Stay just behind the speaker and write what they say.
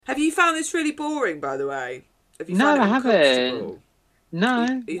Have you found this really boring, by the way? Have you No, found it I haven't. uncomfortable? No,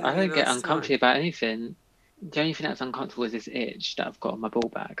 Are you I having a don't get nice uncomfortable time? about anything. The only thing that's uncomfortable is this itch that I've got on my ball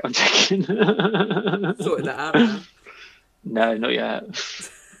bag. I'm joking. Sorted that out now. No, not yet.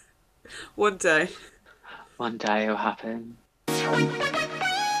 One day. One day it'll happen.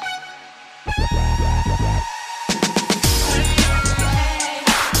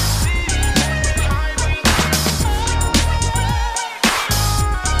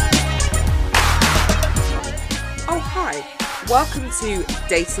 Oh, hi. Welcome to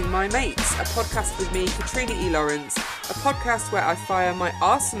Dating My Mates, a podcast with me, Katrina E. Lawrence, a podcast where I fire my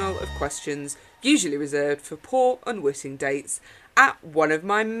arsenal of questions, usually reserved for poor, unwitting dates, at one of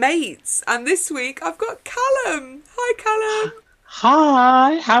my mates. And this week I've got Callum. Hi, Callum.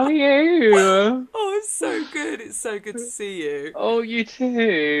 Hi, how are you? Oh, it's so good. It's so good to see you. Oh, you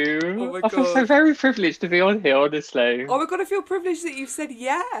too. Oh my I feel so God. very privileged to be on here, honestly. Oh my God, I feel privileged that you've said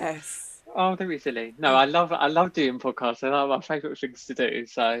yes. Oh, don't be silly. No, I love doing podcasts. They're one of my favourite things to do.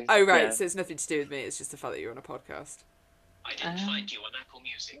 So Oh, right. yeah. So it's nothing to do with me. It's just the fact that you're on a podcast. I didn't find you on Apple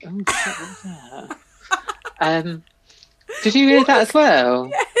Music. Oh, shit, what was that? Did you hear that as well?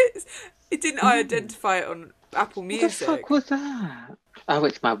 Yes. It didn't I identify it on Apple What the Music? fuck was that? Oh,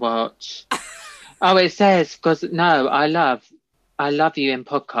 it's my watch. Oh, it says because no, I love you in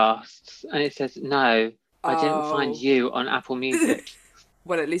podcasts, and it says no, I didn't find Oh. you on Apple Music.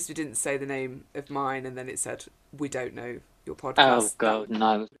 Well, at least we didn't say the name of mine, and then it said we don't know your Oh podcast. God,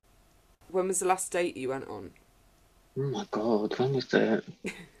 no. When was the last date you went on? Oh my God, when was it?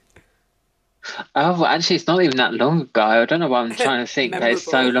 Oh, well, actually, it's not even that long ago. I don't know why I'm trying to think, but it's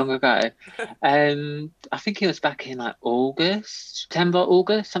so Memorable. long ago. I think it was back in like August, September,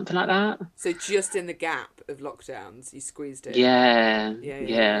 August, something like that. So just in the gap of lockdowns, you squeezed it. Yeah, Yeah.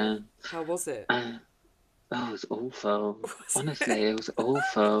 yeah. How was it? Oh, it was awful. Honestly, it was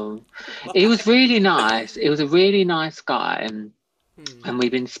awful. It was really nice. It was a really nice guy, and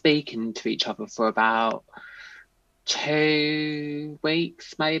we've been speaking to each other for about 2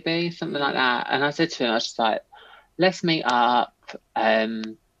 weeks, maybe something like that. And I said to him, I was just like, let's meet up,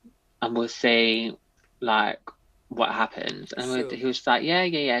 and we'll see like what happens. And Sure. he was just like,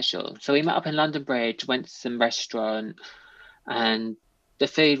 yeah, sure. So we met up in London Bridge, went to some restaurant, and the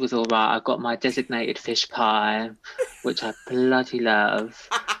food was all right. I got my designated fish pie, which I bloody love.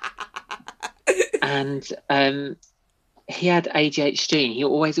 And he had ADHD, and he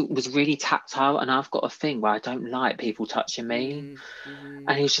always was really tactile, and I've got a thing where I don't like people touching me.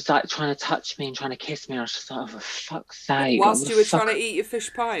 And he was just like trying to touch me and trying to kiss me, and I was just like, oh, for fuck's sake. Whilst you were trying to eat your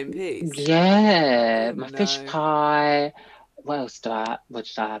fish pie in peace? Yeah, Oh, my no. fish pie. What else what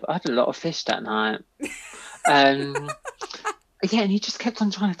did I have? I had a lot of fish that night. Yeah, and he just kept on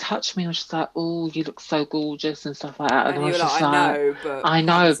trying to touch me. I was just like, oh, you look so gorgeous and stuff like that. And I you was were just like, I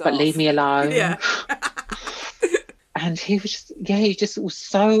know, know, but but leave me alone. Yeah. And he was just, he just was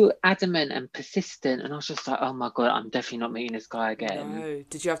so adamant and persistent. And I was just like, oh my God, I'm definitely not meeting this guy again. No.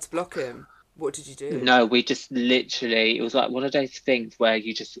 Did you have to block him? What did you do? No, we just literally, it was like one of those things where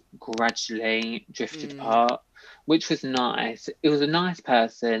you just gradually drifted apart, which was nice. It was a nice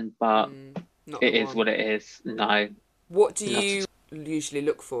person, but Not it the is one. what it is. No. What do you usually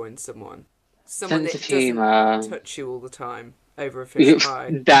look for in someone? Someone Sense that of humour. doesn't touch you all the time over a fish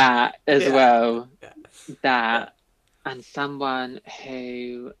pie. That as Yeah. well. Yeah. That. And someone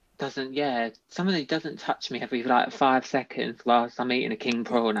who doesn't, someone who doesn't touch me every like 5 seconds whilst I'm eating a king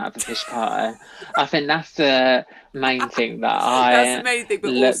prawn out of a fish pie. I think that's the main thing that That's the main thing,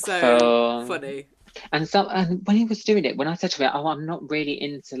 but look also for. funny. And when he was doing it, when I said to him, oh, I'm not really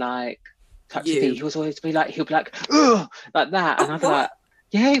into like touchy feet, he was always he'll be like, ugh, like that. And I'd be What? like,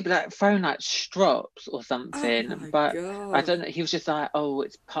 yeah, he'd be like throwing like strops or something. Oh my but God. I don't know, he was just like, oh,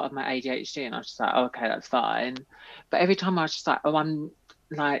 it's part of my ADHD. And I was just like, oh, okay, that's fine. But every time I was just like, oh, I'm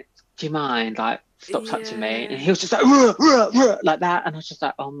like, do you mind? Like, stop touching me. And he was just like, ruh, ruh, ruh, like that. And I was just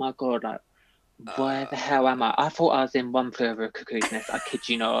like, oh my God, like, where the hell am I? I thought I was in One Flew Over a Cuckoo's Nest. I kid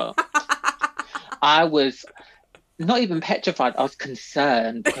you not. I was not even petrified. I was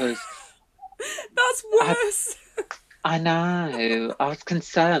concerned because That's worse. I know. I was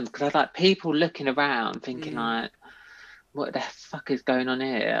concerned because I was like people looking around thinking like, what the fuck is going on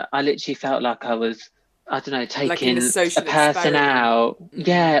here? I literally felt like I was, I don't know, taking a social person experiment.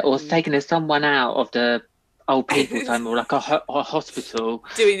 out. Or taking someone out of the old people's home or like a hospital.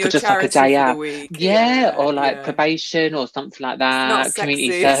 Doing your for just charity like a day for out. the week. Yeah, or like probation or something like that. Not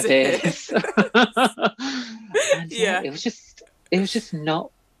Community sexy, is service. And Yeah. it was just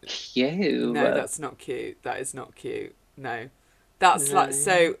not cute. No, that's not cute. That is not cute. No. That's like,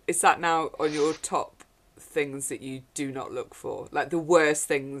 so is that now on your top things that you do not look for, like the worst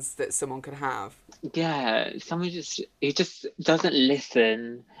things that someone could have. Yeah, he just doesn't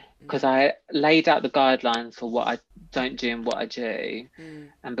listen, because I laid out the guidelines for what I don't do and what I do,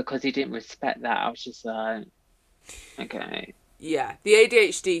 and because he didn't respect that, I was just like, okay. Yeah, the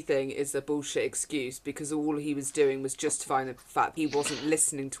ADHD thing is a bullshit excuse, because all he was doing was justifying the fact he wasn't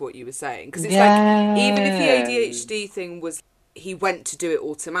listening to what you were saying. Because it's like, even if the ADHD thing was, he went to do it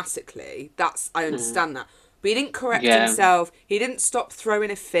automatically, I understand that. But he didn't correct himself, he didn't stop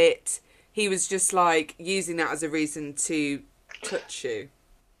throwing a fit, he was just like using that as a reason to touch you.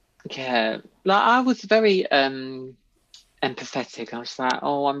 Yeah, like I was very empathetic. I was like,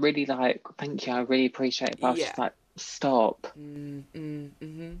 oh, I'm really like, thank you, I really appreciate it. But I was just like, stop.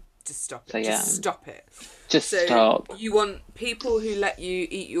 Just stop it. So, Just stop it. Just stop. You want people who let you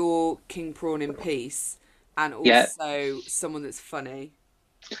eat your king prawn in peace, and also someone that's funny.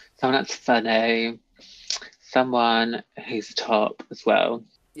 Someone that's funny. Someone who's top as well.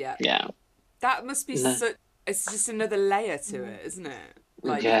 Yeah. Yeah. That must be it's just another layer to it, isn't it?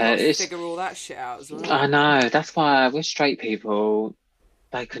 Like, you've got to figure all that shit out as well. I know. That's why with straight people,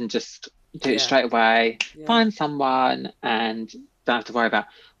 they can just do it straight away. Yeah. Find someone and don't have to worry about.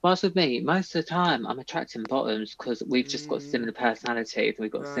 Whilst with me, most of the time, I'm attracting bottoms because we've just got similar personalities.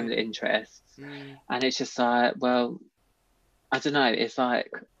 We've got similar interests. And it's just like, well, I don't know. It's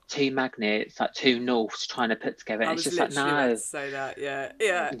like two magnets, like two norths trying to put together. And it's just like, no. Say that, yeah.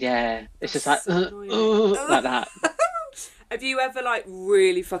 Yeah. It's just like, like that. Have you ever like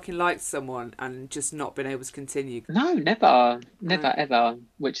really fucking liked someone and just not been able to continue? No, never ever,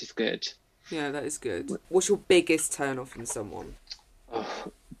 which is good. Yeah, that is good. What's your biggest turn off in someone?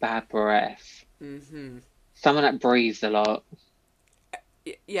 Oh, bad breath. Someone that breathes a lot.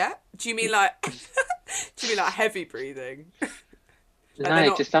 Yeah? Do you mean like heavy breathing?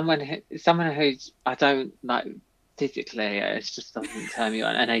 No, just someone who's, I don't like physically, it just doesn't turn me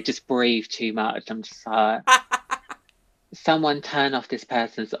on, and they just breathe too much. I'm just like, someone turn off this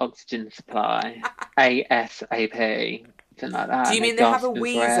person's oxygen supply ASAP, something like that. Do you mean they have a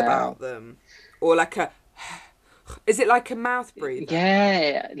wheeze about them, or like a? Is it like a mouth breather?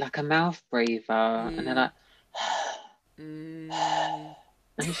 Yeah, like a mouth breather, and they're like, and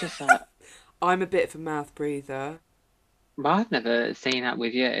it's just like, I'm a bit of a mouth breather. Well, I've never seen that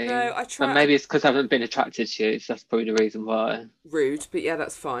with you. No, I try. But maybe it's because I haven't been attracted to you, so that's probably the reason why. Rude, but yeah,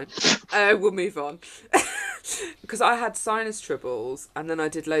 that's fine. We'll move on. Because I had sinus troubles, and then I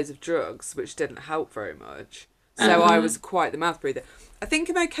did loads of drugs, which didn't help very much. So I was quite the mouth breather. I think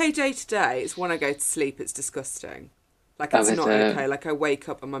I'm okay day to day. It's when I go to sleep, it's disgusting. Like, it's not okay. Like, I wake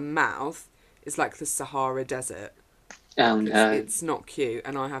up and my mouth is like the Sahara Desert. Oh, no. It's not cute,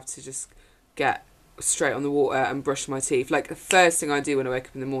 and I have to just get straight on the water and brush my teeth. Like, the first thing I do when I wake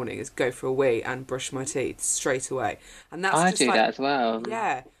up in the morning is go for a wee and brush my teeth straight away. And that's I do that as well.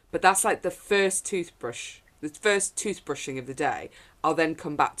 Yeah, but that's like the first toothbrushing of the day. I'll then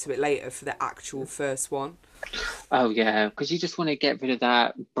come back to it later for the actual first one. Oh yeah, because you just want to get rid of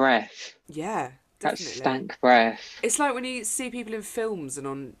that breath. Yeah, definitely. That stank breath. It's like when you see people in films and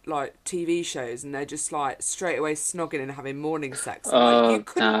on like TV shows, and they're just like straight away snogging and having morning sex. Like, you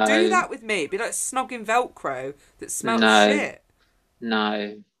couldn't do that with me. It'd be like snogging Velcro that smells shit.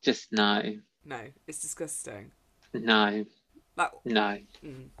 No, just no. No, it's disgusting. No. Like, no.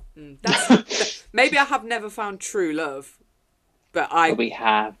 Maybe I have never found true love, but we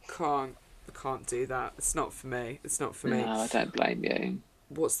have. I can't do that. It's not for me. It's not for me. No, I don't blame you.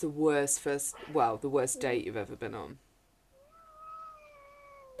 What's the worst date you've ever been on?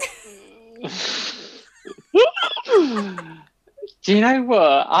 Do you know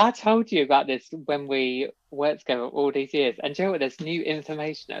what? I told you about this when we worked together all these years. And do you know what? There's new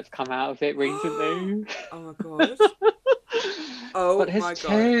information that's come out of it recently. Oh my god. Oh but my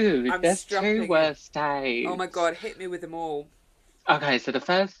god. There's two worst days. Oh my god, hit me with them all. Okay, so the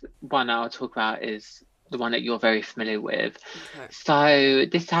first one I'll talk about is the one that you're very familiar with. Okay. So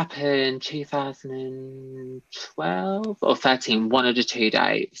this happened 2012 or 13, one of the 2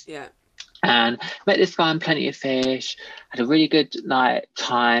 days. Yeah. And met this guy on Plenty of Fish, had a really good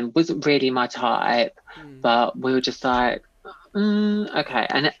time, wasn't really my type, but we were just like, okay.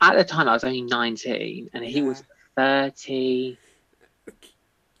 And at the time I was only 19 and he was 33.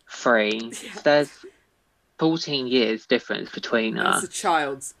 Yeah. So there's 14 years difference between us. That's a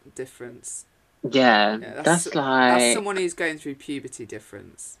child's difference. Yeah, that's someone who's going through puberty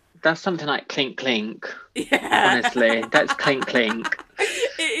difference. That's something like clink clink. Yeah. Honestly, that's clink clink.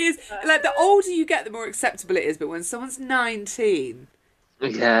 It is. Like, the older you get, the more acceptable it is. But when someone's 19,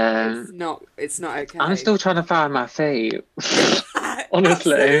 yeah, it's not okay. I'm still trying to find my feet.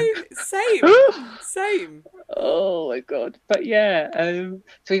 Honestly. Same. Oh my god. But yeah, so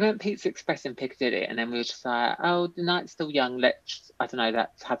we went Pizza Express in Piccadilly, and then we were just like, oh, the night's still young, let's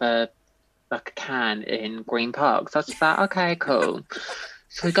have a can in Green Park. So I was just like, okay, cool.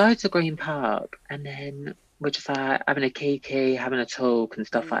 So we go to Green Park, and then we're just like having a kiki, having a talk and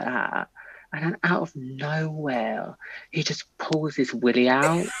stuff like that. And then out of nowhere, he just pulls his willy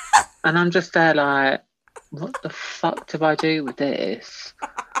out. And I'm just there like, what the fuck do I do with this?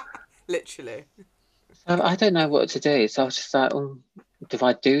 Literally. So I don't know what to do. So I was just like, oh, do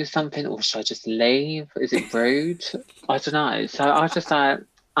I do something, or should I just leave? Is it rude? I don't know. So I was just like,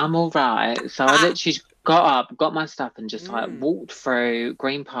 I'm all right. So I literally got up, got my stuff, and just like walked through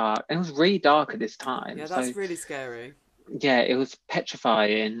Green Park. And it was really dark at this time. Yeah, that's really scary. Yeah, it was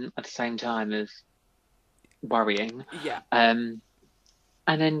petrifying at the same time as worrying. Yeah. And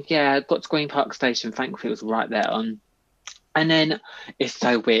then got to Green Park Station. Thankfully, it was right there on. And then it's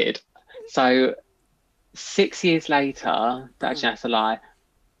so weird. So 6 years later, that's just a lie.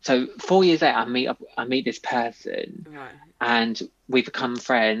 So 4 years later, I meet this person, right. And we become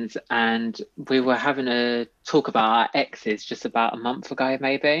friends. And we were having a talk about our exes just about a month ago,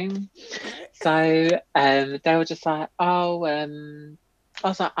 maybe. So they were just like, oh, I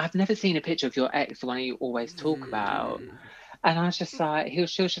was like, I've never seen a picture of your ex, the one you always talk about. And I was just like, he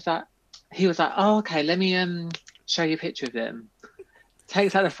was like, oh, okay, let me show you a picture of them.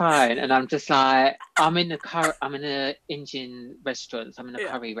 Takes out the phone, and I'm just like, I'm in an Indian restaurant, so I'm in a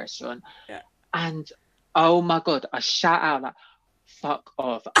curry restaurant. Yeah. And oh my god, I shout out like, fuck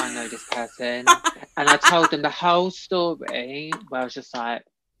off, I know this person. And I told them the whole story where I was just like,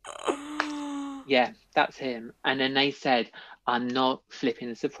 yeah, that's him. And then they said, I'm not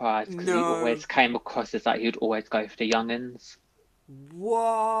flipping surprised, because he always came across as like he'd always go for the young'uns.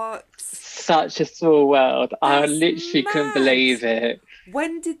 What? Such a small world. I literally mad. couldn't believe it.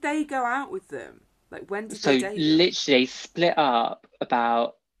 When did they go out with them? Like, when did they date them? Literally split up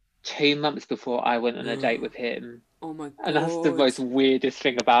about 2 months before I went on a date with him. Oh my god. And that's the most weirdest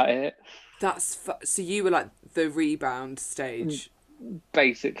thing about it. So you were like the rebound stage?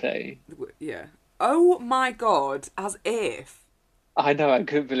 Basically. Yeah. Oh my god, as if. I know, I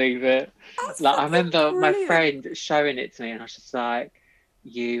couldn't believe it. That's I remember brilliant. my friend showing it to me, and I was just like,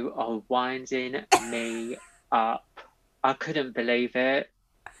 you are winding me up. I couldn't believe it.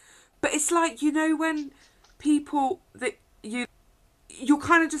 But it's like, you know, when people that you're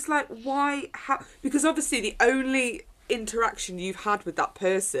kind of just like, why? How? Because obviously the only interaction you've had with that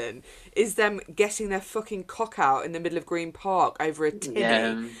person is them getting their fucking cock out in the middle of Green Park over a tinny.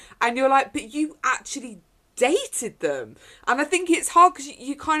 Yeah. And you're like, but you actually dated them. And I think it's hard because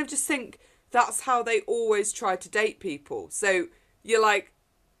you kind of just think that's how they always try to date people. So you're like,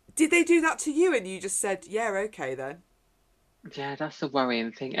 did they do that to you? And you just said, yeah, okay then. Yeah, that's the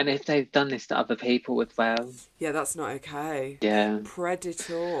worrying thing. And if they've done this to other people as well. Yeah, that's not okay. Yeah.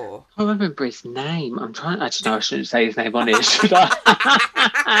 Predator. I remember his name. Actually, no, I shouldn't say his name on it, should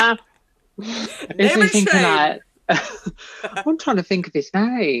I? I'm trying to think of his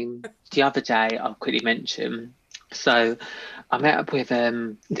name. The other day, I'll quickly mention. So I met up with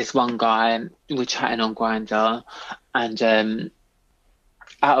this one guy. We were chatting on Grindr, and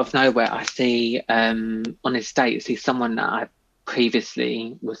out of nowhere, I see on his state, I see someone that I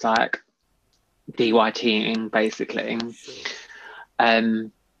previously was like DYTing, basically.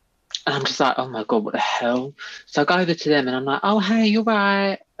 And I'm just like, oh my god, what the hell? So I go over to them and I'm like, oh hey, you're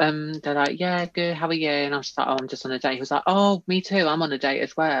right. They're like, yeah, good, how are you? And I was just like, oh, I'm just on a date. He was like, oh, me too, I'm on a date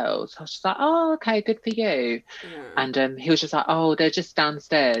as well. So I was just like, oh, okay, good for you. Yeah. And he was just like, oh, they're just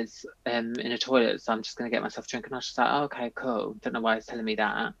downstairs in a toilet, so I'm just gonna get myself a drink. And I was just like, oh, okay, cool. Don't know why he's telling me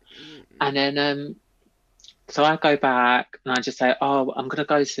that. And then so I go back and I just say, oh, I'm gonna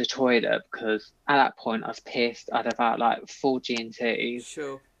go to the toilet, because at that point I was pissed. I'd have had like 4 G&Ts.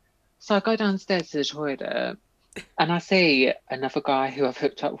 Sure. So I go downstairs to the toilet and I see another guy who I've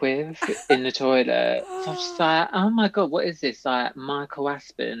hooked up with in the toilet. So I'm just like, oh my god, what is this? Like Michael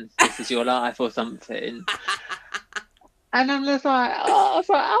Aspen's This Is Your Life or something. And I'm just like, oh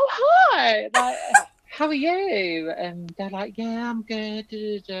hi, like, how are you? And they're like, yeah, I'm good.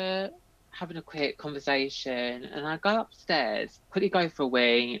 Having a quick conversation, and I go upstairs, quickly go for a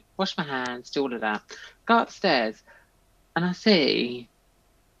wee, wash my hands, do all of that. Go upstairs, and I see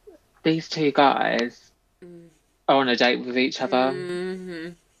these 2 guys are on a date with each other. Mm-hmm.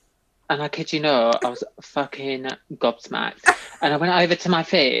 And I kid you not, I was fucking gobsmacked. And I went over to my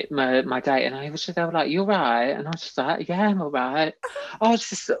date, and they were like, you're right. And I was just like, yeah, I'm all right. I was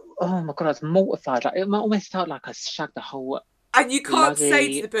just, oh my god, I was mortified. Like, it almost felt like I shagged the whole And you can't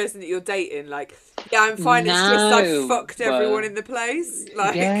say to the person that you're dating, like, yeah, I'm fine, it's just I fucked everyone in the place.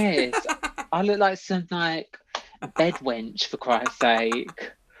 Like, yes. I look like some, like, bed wench, for Christ's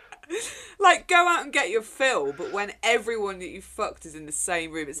sake. Like, go out and get your fill, but when everyone that you fucked is in the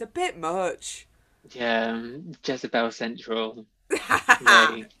same room, it's a bit much. Yeah, Jezebel Central.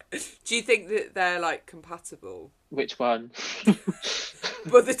 Me. Do you think that they're, like, compatible? Which one?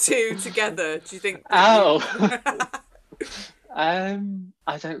 But the two together, do you think...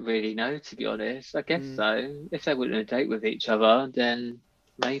 I don't really know, to be honest. I guess so. If they wouldn't date with each other, then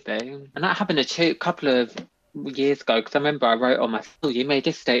maybe. And that happened a couple of years ago, because I remember I wrote on my you made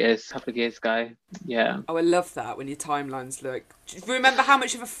this status a couple of years ago. Yeah. Oh, I love that when your timelines look. Do you remember how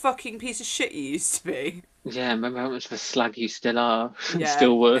much of a fucking piece of shit you used to be? Yeah, remember how much of a slag you still are. Yeah.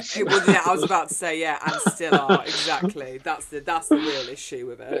 Still was. Yeah, I was about to say, yeah, and still are, exactly. That's the real issue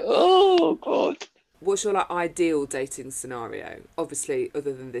with it. Oh, God. What's your, like, ideal dating scenario? Obviously,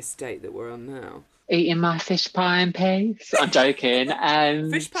 other than this date that we're on now. Eating my fish pie and peas. I'm joking.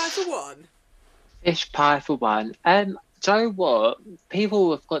 Fish pie for one? Fish pie for one. Do you know what?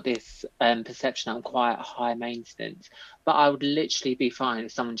 People have got this perception I'm quite high maintenance, but I would literally be fine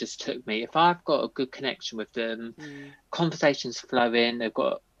if someone just took me. If I've got a good connection with them, conversations flowing, they've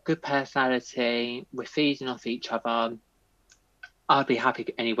got good personality, we're feeding off each other, I'd be happy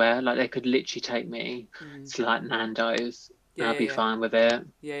anywhere. Like, they could literally take me to, like, Nando's, and I'd be fine with it.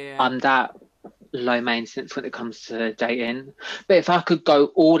 Yeah. I'm that low maintenance when it comes to dating. But if I could go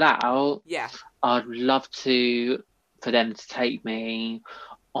all out, I'd love for them to take me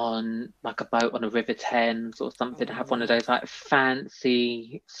on, like, a boat on a River Thames or something, have one of those, like,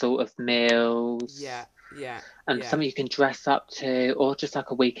 fancy sort of meals. And something you can dress up to, or just, like,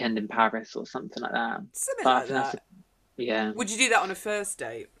 a weekend in Paris or something like that. Something like that. Yeah. Would you do that on a first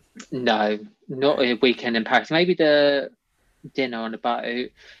date? No, not a weekend in Paris. Maybe the dinner on a boat,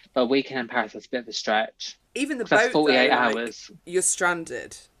 but a weekend in Paris is a bit of a stretch. Even the boat, that's 48 though, hours. Like, you're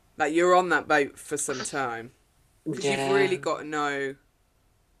stranded. Like, you're on that boat for some time. Because you've really got to know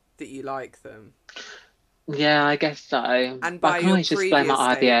that you like them. Yeah, I guess so. And by your just blame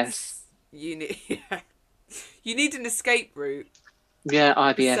my IBS. You need an escape route. Yeah,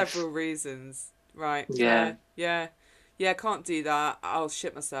 IBS. For several reasons. Right. Yeah. Yeah, can't do that. I'll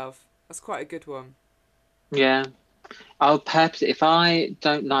shit myself. That's quite a good one. Yeah. I'll purposely, if I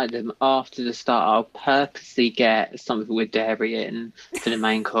don't like them after the start, I'll purposely get something with dairy in for the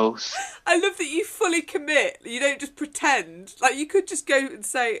main course. I love that you fully commit. You don't just pretend. Like, you could just go and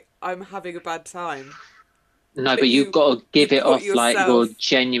say, I'm having a bad time. No, but you've got to give it off like you're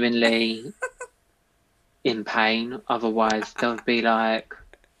genuinely in pain. Otherwise, they'll be like,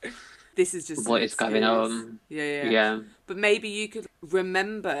 this is just what is going on. Yeah. But maybe you could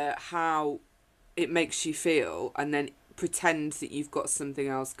remember how it makes you feel and then pretend that you've got something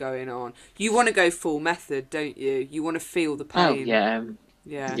else going on. You want to go full method, don't you? You want to feel the pain. Oh,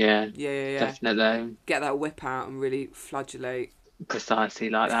 yeah. Definitely. Get that whip out and really flagellate. Precisely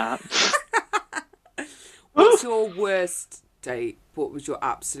like that. What's your worst date? What would your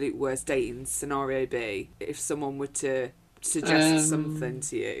absolute worst dating scenario be if someone were to suggest something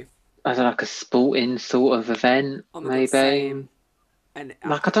to you? I don't know, like a sporting sort of event, maybe. Same. And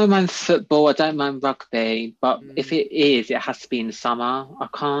like, I don't mind football, I don't mind rugby, but if it is, it has to be in the summer. I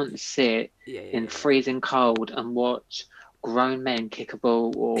can't sit in freezing cold and watch grown men kick a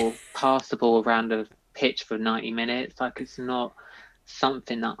ball or pass the ball around the pitch for 90 minutes. Like, it's not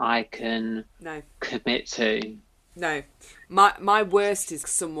something that I can commit to. No. My worst is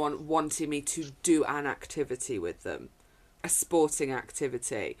someone wanting me to do an activity with them, a sporting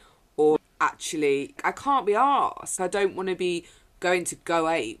activity, or actually, I can't be arsed. I don't want to be going to Go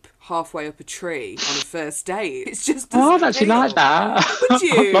Ape halfway up a tree on a first date. It's just I'd actually like that. Would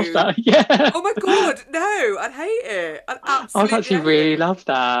you? I'd love that, yeah. Oh my God, no, I'd hate it. I'd actually really love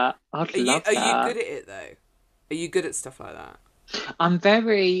that. Are you good at it, though? Are you good at stuff like that? I'm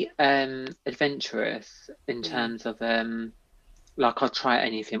very adventurous in terms of, like, I'll try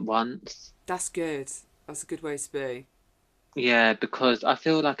anything once. That's good. That's a good way to be. Yeah, because I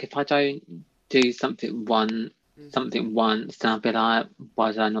feel like if I don't do something once, then I'll be like,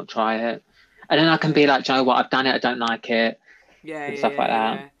 why did I not try it? And then I can be like, do you know what, I've done it, I don't like it. Stuff like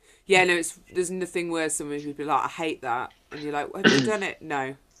that. Yeah, no, there's nothing worse than when people be like, I hate that. And you're like, have you done it?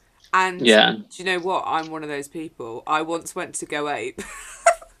 No. And do you know what? I'm one of those people. I once went to Go Ape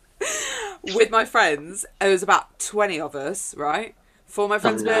with my friends. There was about 20 of us, right? For my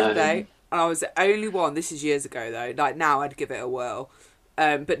friend's birthday. And I was the only one. This is years ago, though. Like, now I'd give it a whirl.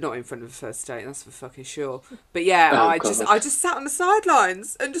 But not in front of a first date, that's for fucking sure. But yeah, I just sat on the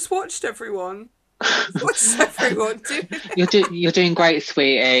sidelines and just watched everyone. What's everyone doing? You're doing great,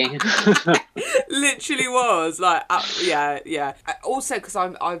 sweetie. Literally was like, yeah. Also, because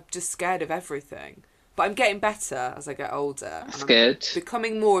I'm just scared of everything, but I'm getting better as I get older. That's and I'm good.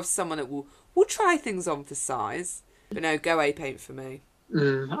 becoming more of someone that will try things on for size. But no, go ape ain't for me.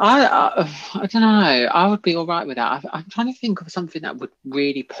 I don't know. I would be all right with that. I'm trying to think of something that would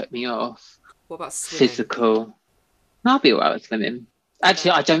really put me off. What about swimming? Physical. I'll be all right with swimming.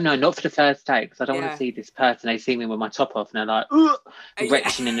 Actually, I don't know. Not for the first date, because I don't want to see this person. They see me with my top off, and they're like,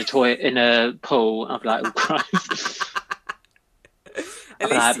 retching in the toilet in a pool. I'll be like, oh Christ. At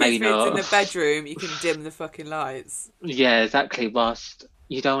least if it's in the bedroom, you can dim the fucking lights. Yeah, exactly. Whilst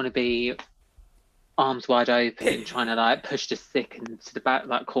you don't want to be arms wide open, trying to like push the stick into the back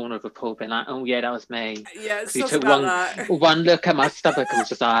like corner of a pool, being like, "Oh yeah, that was me." Yeah, you took one look at my stomach and was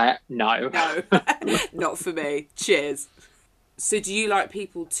just like, "No, no, not for me." Cheers. So, do you like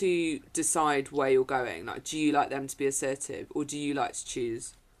people to decide where you're going? Like, do you like them to be assertive, or do you like to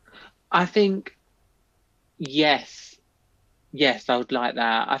choose? I think yes, I would like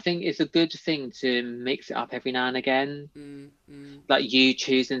that. I think it's a good thing to mix it up every now and again, like you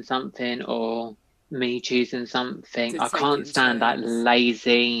choosing something or me choosing something. I can't stand that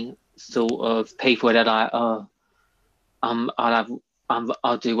lazy sort of people where they're like, "Oh,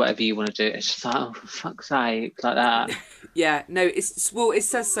 I'll do whatever you want to do." It's just like, oh, for fuck's sake, like that. Yeah, no, it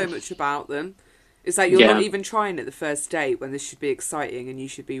says so much about them. It's like you're not even trying at the first date when this should be exciting and you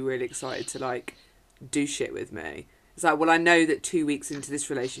should be really excited to like do shit with me. It's like, well, I know that 2 weeks into this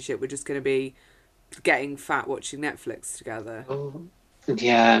relationship we're just going to be getting fat watching Netflix together. Oh.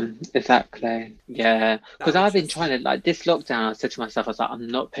 Yeah, exactly. Yeah, because I've been trying to, like, this lockdown, I said to myself, I was like, I'm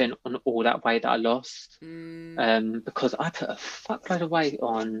not putting on all that weight that I lost, because I put a fuckload of weight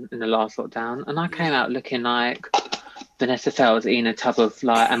on in the last lockdown, and I came out looking like Vanessa Fells eating a tub of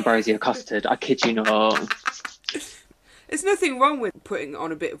like ambrosia custard. I kid you not. There's nothing wrong with putting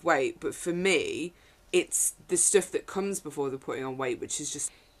on a bit of weight, but for me, it's the stuff that comes before the putting on weight, which is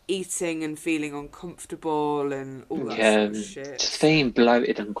just eating and feeling uncomfortable and all that sort of shit. Just feeling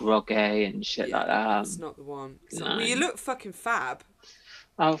bloated and groggy and shit like that. It's not the one. Well, you look fucking fab.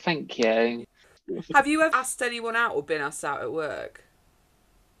 Oh, thank you. Have you ever asked anyone out or been asked out at work?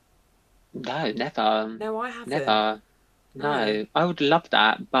 No, never. No, I haven't. Never. No, I would love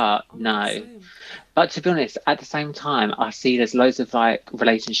that, but no. But to be honest, at the same time, I see there's loads of like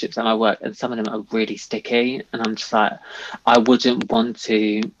relationships at my work, and some of them are really sticky, and I'm just like, I wouldn't want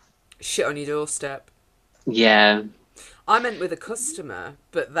to shit on your doorstep. Yeah. I meant with a customer,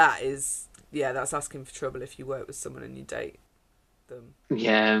 but that's asking for trouble if you work with someone and you date them.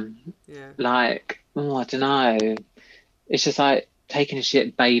 Yeah. Like, I don't know. It's just like taking a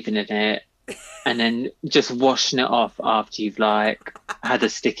shit, bathing in it, and then just washing it off after you've like had a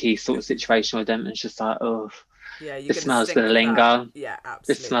sticky sort of situation with them. And it's just like, oh, yeah, the smell's going to linger. Yeah,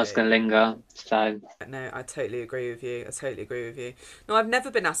 absolutely. The smell's going to linger. So no, I totally agree with you. No, I've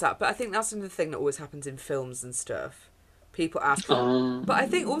never been asked out, but I think that's another thing that always happens in films and stuff. People ask, but I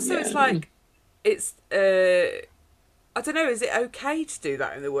think also it's like it's I don't know. Is it okay to do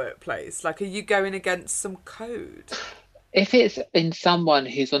that in the workplace? Like, are you going against some code? If it's in someone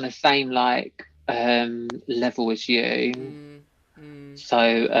who's on the same like level as you,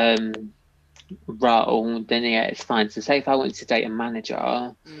 so role, then yeah, it's fine. So say if I went to date a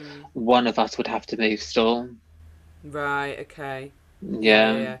manager, one of us would have to move store. Right. Okay.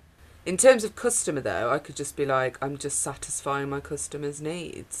 Yeah. In terms of customer, though, I could just be like, I'm just satisfying my customers'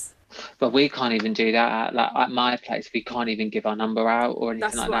 needs. But we can't even do that. Like at my place, we can't even give our number out or anything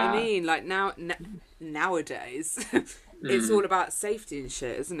like that. That's what I mean. Like nowadays, it's all about safety and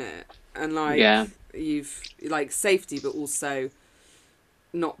shit, isn't it? And like, you've like safety, but also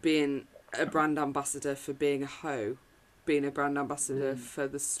not being a brand ambassador for being a hoe, being a brand ambassador for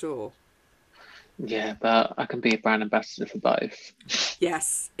the store. Yeah, but I can be a brand ambassador for both.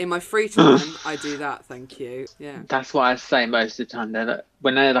 Yes, in my free time, I do that. Thank you. Yeah, that's what I say most of the time. They're like,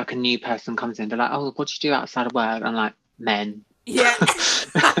 when they're like a new person comes in, they're like, "Oh, what do you do outside of work?" I'm like, "Men." Yeah,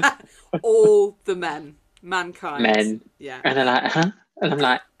 all the men, mankind. Men. Yeah, and they're like, "Huh?" And I'm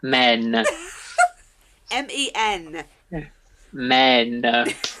like, "Men." MEN. Men.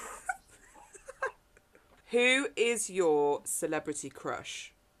 Who is your celebrity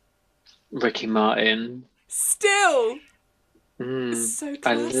crush? Ricky Martin. Still? So classic.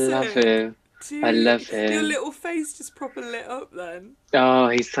 I love him. Dude, I love him. Your little face just proper lit up then. Oh,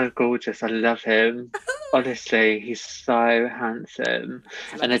 he's so gorgeous. I love him. Honestly, he's so handsome.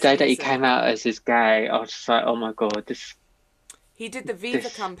 And the day that he came out as his gay, I was just like, oh my God, this... He did the Viva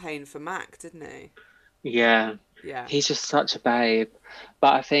campaign for MAC, didn't he? Yeah. Yeah. He's just such a babe.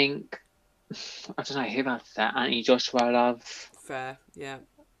 But I think I don't know who else is there. Anthony Joshua, I love. Fair, yeah.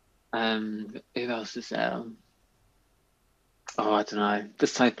 Who else is there? Oh, I don't know.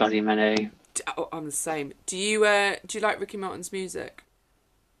 There's so bloody many. Oh, I'm the same. Do you like Ricky Martin's music?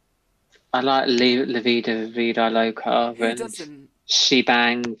 I like La Vida Vida Loca Who and doesn't? She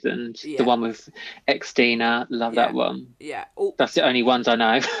Bangs and Yeah. the one with Xtina. Love Yeah. that one. Yeah. Oh, That's the only ones I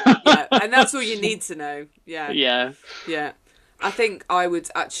know. yeah, and that's all you need to know. Yeah. Yeah. Yeah. I think I would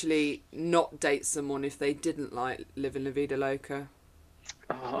actually not date someone if they didn't like Living La Vida Loca.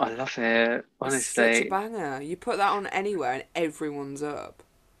 Oh, I love it. It's such a Honestly. banger. You put that on anywhere and everyone's up.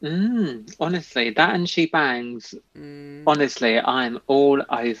 Honestly, that and She Bangs. Honestly, I'm all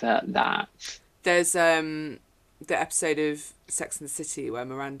over that. There's the episode of Sex and the City where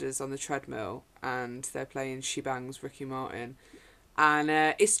Miranda's on the treadmill and they're playing She Bangs Ricky Martin. And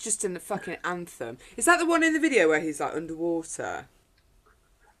it's just a fucking anthem. Is that the one in the video where he's like underwater?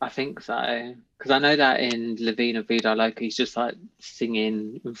 I think so. Because I know that in Lavina Vida Loca, he's just like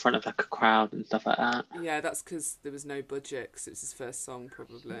singing in front of like a crowd and stuff like that. Yeah, that's because there was no budget because it was his first song,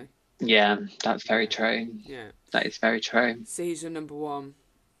 probably. Yeah, that's very true. Yeah. That is very true. So he's your number one.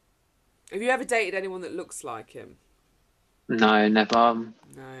 Have you ever dated anyone that looks like him? No, never.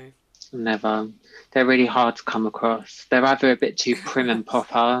 No. Never. They're really hard to come across. They're either a bit too prim and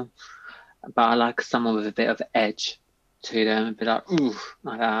proper, but I like someone with a bit of edge to them and be like, ooh,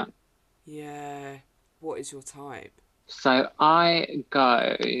 like that. Yeah. What is your type? So I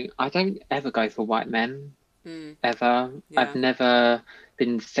don't ever go for white men, ever. Yeah. I've never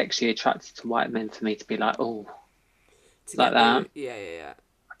been sexually attracted to white men for me to be like, oh, To like get that. Yeah.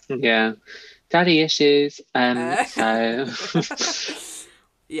 Yeah. Daddy issues. So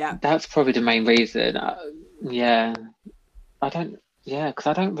Yeah. that's probably the main reason. Yeah. Because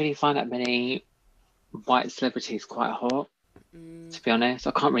I don't really find that many white celebrities quite hot, to be honest.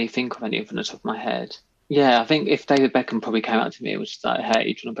 I can't really think of any from the top of my head. Yeah, I think if David Beckham probably came out to me and was just like, hey, do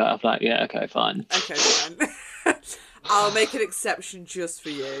you want to go out? I'm like, yeah, okay, fine. Okay, fine. I'll make an exception just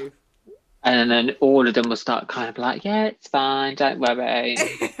for you. And then all of them will start kind of like, yeah, it's fine, don't worry.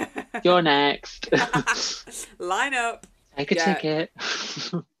 You're next. Line up. Take a ticket.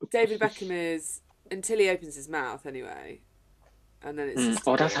 David Beckham is, until he opens his mouth anyway. And then it's just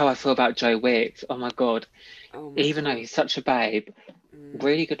that's how I feel about Joe Wicks. Oh my God. Oh my Even God. though he's such a babe,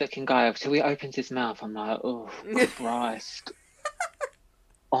 really good looking guy, until he opens his mouth, I'm like, oh, Christ.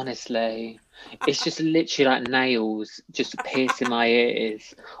 Honestly, it's just literally like nails just piercing my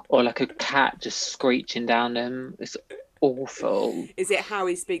ears, or like a cat just screeching down them. It's awful. Is it how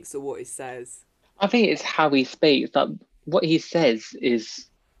he speaks or what he says? I think it's how he speaks. Like what he says is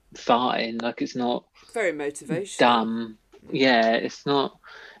fine. Like it's not Very motivational. dumb. Yeah, it's not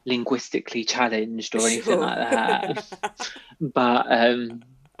linguistically challenged or anything like that. But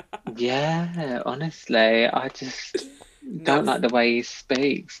yeah, honestly, I just don't like the way he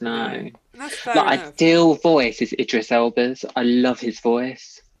speaks. No. That's fair Like enough. ideal voice is Idris Elba's. I love his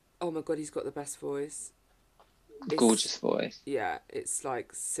voice. Oh my God, he's got the best voice. Gorgeous voice. Yeah, it's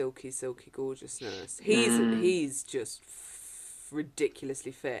like silky gorgeousness. He's just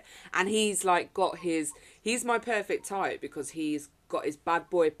ridiculously fit, and he's like got he's my perfect type because he's got his bad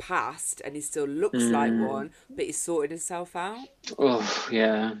boy past and he still looks like one, but he's sorted himself out. Oh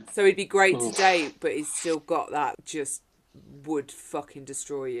yeah. So he'd be great to date, but he's still got that just would fucking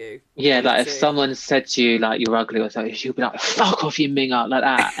destroy you. Yeah, like if someone said to you like you're ugly or something, she'll be like, fuck off you Ming up, like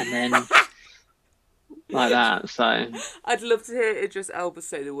that, and then like that. So I'd love to hear Idris Elba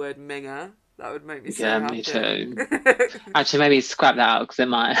say the word minger. That would make me so happy. me too. Actually, maybe scrap that out because it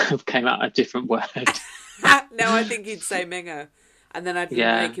might have came out a different word. No, I think he'd say minger, and then I'd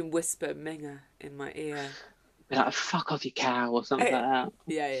make him whisper minger in my ear. Be like, fuck off you cow or something like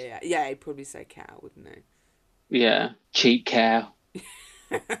that. Yeah, he'd probably say cow, wouldn't he? Yeah, cheap cow.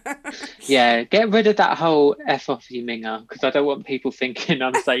 Yeah, get rid of that whole F off you minger, because I don't want people thinking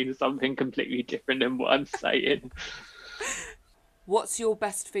I'm saying something completely different than what I'm saying. What's your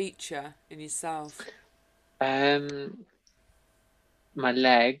best feature in yourself? My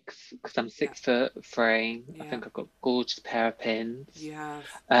legs, because I'm 6'3". Yeah. I think I've got a gorgeous pair of pins. You have.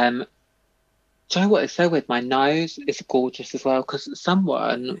 Do you know what it's so weird? My nose is gorgeous as well, because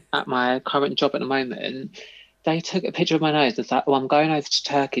someone at my current job at the moment, they took a picture of my nose and was like, oh, I'm going over to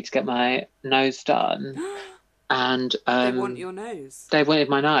Turkey to get my nose done. And they want your nose. They wanted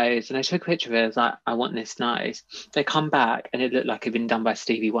my nose, and they took a picture of it. I was like, I want this nose. They come back, and it looked like it'd been done by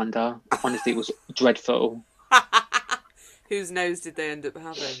Stevie Wonder. Honestly, it was dreadful. Whose nose did they end up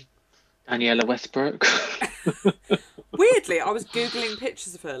having? Daniela Westbrook. Weirdly, I was Googling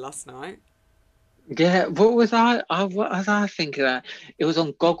pictures of her last night. Yeah, what was what was I thinking about? It was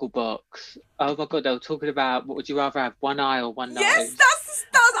on Gogglebox. Oh my God, they were talking about what would you rather have, one eye or one Yes, nose? that's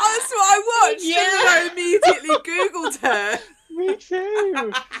what I watched. And then Yeah, I immediately Googled her. me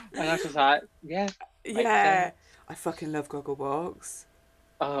too. And I was just like, yeah, makes Yeah. sense. I fucking love Gogglebox.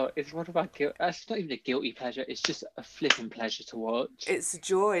 Oh, it's one of my guilt. That's not even a guilty pleasure. It's just a flipping pleasure to watch. It's a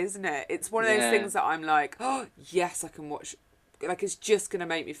joy, isn't it? It's one of those Yeah, things that I'm like, oh, yes, I can watch. Like, it's just going to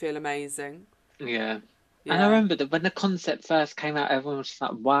make me feel amazing. yeah. And I Yeah. remember that when the concept first came out, everyone was just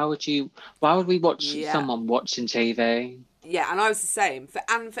like, why would we watch Yeah. someone watching TV? Yeah, and I was the same. For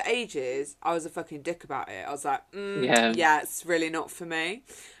ages, I was a fucking dick about it. I was like, Yeah, yeah, it's really not for me.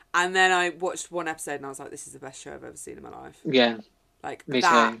 And then I watched one episode and I was like, this is the best show I've ever seen in my life. yeah, Like me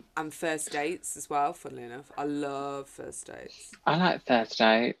that too. and First Dates as well, funnily enough. I love First Dates. I like First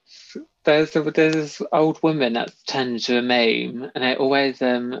Dates. There's this old woman that's turned into a meme, and they always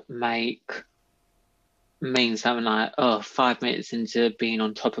mean something like, oh, 5 minutes into being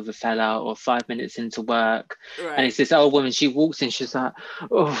on top of a fella, or 5 minutes into work. And Right. it's this old woman, she walks in, she's like,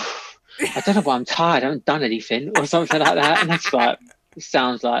 oh, I don't know why I'm tired, I haven't done anything, or something like that. And it's like, it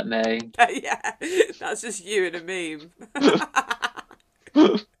sounds like me. Yeah, that's just you in a meme.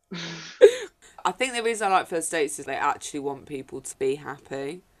 I think the reason I like First Dates is they actually want people to be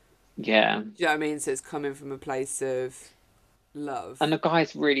happy. Yeah. Do you know what I mean? So it's coming from a place of love. And the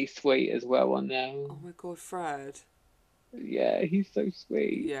guy's really sweet as well on there. Oh my God, Fred. Yeah, he's so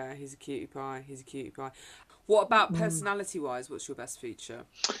sweet. Yeah, he's a cutie pie. He's a cutie pie. What about personality-wise? What's your best feature?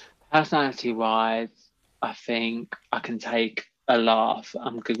 Personality wise, I think I can take a laugh.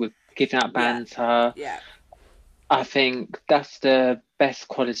 I'm good with giving out Yeah. banter. Yeah. I think that's the best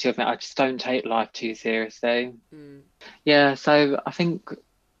quality of it. I just don't take life too seriously. Mm. Yeah, so I think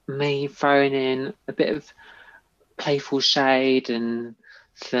me throwing in a bit of playful shade and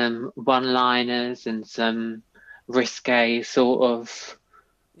some one-liners and some risque sort of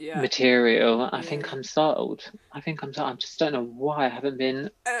Yeah. material, I Yeah. think I'm sold. I just don't know why I haven't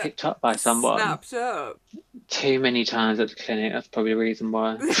been picked up by someone Snapped up. too many times at the clinic. That's probably the reason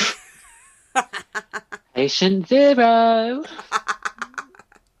why. Patient zero.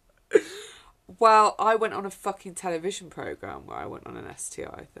 Well, I went on a fucking television program where I went on an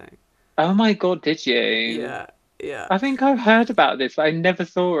STI thing. Oh my God, did you? Yeah. Yeah. I think I've heard about this, but I never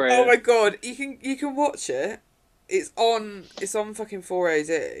saw it. Oh my God, you can watch it. It's on fucking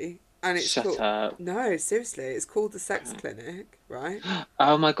 4AD and it's Shut called up. No, seriously, it's called The Sex Clinic, right?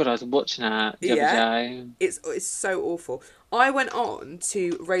 Oh my God, I was watching that the other day. It's so awful. I went on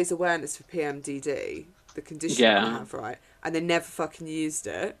to raise awareness for PMDD, the condition I Yeah. have, right? And they never fucking used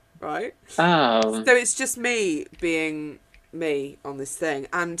it, right? Oh. So it's just me being me on this thing,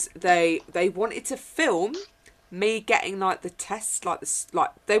 and they wanted to film me getting like the test, like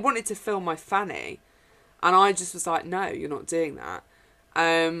they wanted to film my fanny, and I just was like, no, you're not doing that.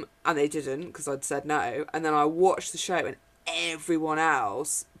 And they didn't because I'd said no. And then I watched the show, and everyone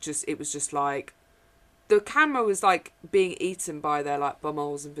else it was just like the camera was like being eaten by their like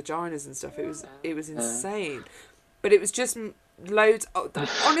bumholes and vaginas and stuff. It was insane, but it was just loads.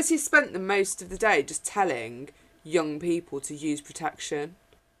 Honestly, spent the most of the day just telling young people to use protection.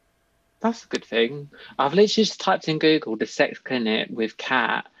 That's a good thing. I've literally just typed in Google the sex clinic with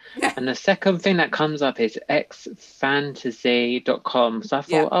cat, and the second thing that comes up is xfantasy.com. So I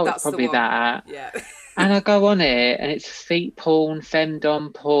thought, oh, that's it's probably the one. that. Yeah. And I go on it, and it's feet porn,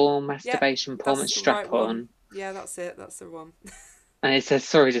 femdom porn, masturbation porn, and that's the strap right on. one. Yeah, that's it. That's the one. And it says,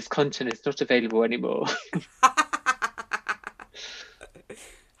 sorry, this content is not available anymore.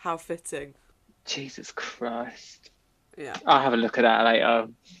 How fitting. Jesus Christ. Yeah. I'll have a look at that later.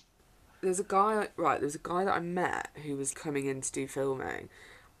 There's a guy that I met who was coming in to do filming,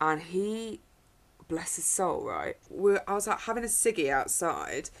 and he, bless his soul, right? I was like having a ciggy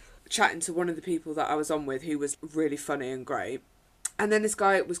outside, chatting to one of the people that I was on with who was really funny and great. And then this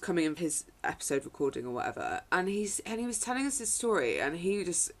guy was coming in his episode recording or whatever, and he was telling us his story, and he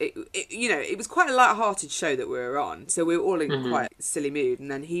just it was quite a light-hearted show that we were on, so we were all in quite a silly mood. And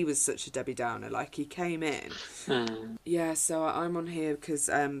then he was such a Debbie Downer, like he came in. Yeah, so I'm on here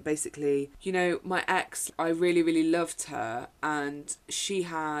because basically, my ex, I really, really loved her, and she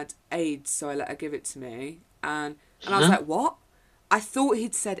had AIDS, so I let her give it to me, and I was like, what? I thought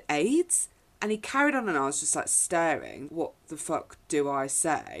he'd said AIDS. And he carried on, and I was just like staring. What the fuck do I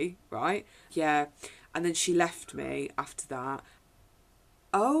say? Right? Yeah. And then she left me after that.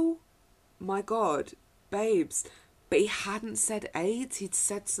 Oh my God, babes. But he hadn't said AIDS, he'd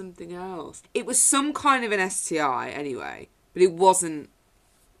said something else. It was some kind of an STI anyway, but it wasn't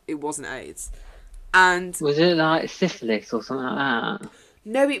AIDS. And was it like syphilis or something like that?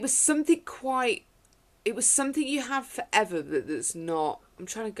 no, it was something quite It was something you have forever that's not.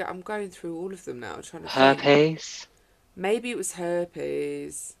 I'm going through all of them now. Trying to think. Herpes. Maybe it was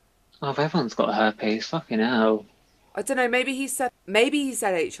herpes. Oh, everyone's got herpes. Fucking hell. I don't know. Maybe he said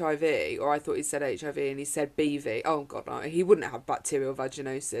HIV, or I thought he said HIV and he said BV. Oh God, no, he wouldn't have bacterial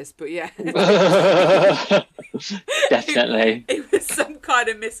vaginosis, but yeah, Definitely. it was some kind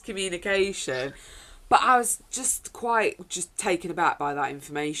of miscommunication. But I was just taken aback by that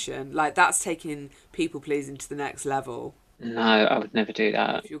information. Like, that's taking people pleasing to the next level. No, I would never do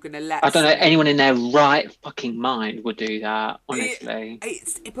that. If you're gonna let, I don't know anyone in their right fucking mind would do that. Honestly,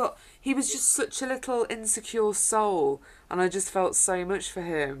 but he was just such a little insecure soul, and I just felt so much for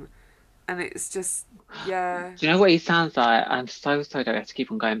him. And it's just, yeah. Do you know what he sounds like? I'm so sorry that I have to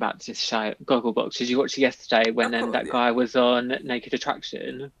keep on going back to this show, Gogglebox. Did you watch it yesterday when that guy was on Naked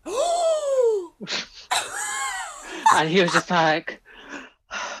Attraction? And he was just like,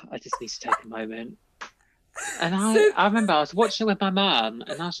 I just need to take a moment. And I remember I was watching it with my mum,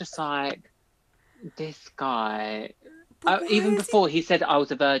 and I was just like, this guy. Even before he said I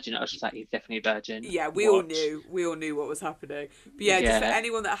was a virgin, I was just like, he's definitely a virgin. Yeah, we all knew what was happening. But yeah, just for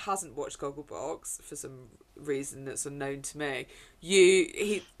anyone that hasn't watched Gogglebox for some reason that's unknown to me,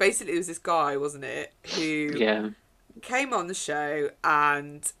 he basically was this guy, wasn't it, who came on the show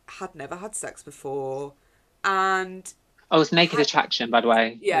and had never had sex before, and oh, it's Naked Attraction, by the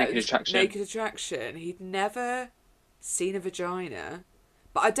way. Yeah, Naked Attraction. Naked Attraction. He'd never seen a vagina.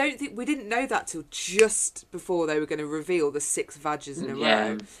 But I don't think we didn't know that till just before they were going to reveal the 6 vages in a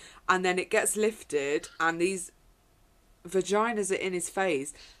row. And then it gets lifted and these vaginas are in his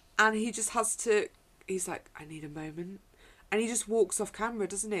face. And he just he's like, I need a moment. And he just walks off camera,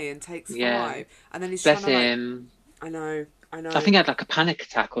 doesn't he? And takes 5. And then he's Bless trying to him. I know. I think he had like a panic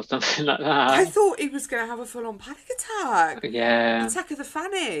attack or something like that. I thought he was going to have a full-on panic attack. Yeah. Attack of the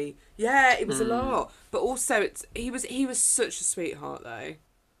fanny. Yeah, it was a lot. But also, he was such a sweetheart, though.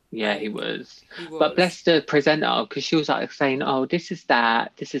 Yeah, he was. But bless the presenter, because she was like saying, oh, this is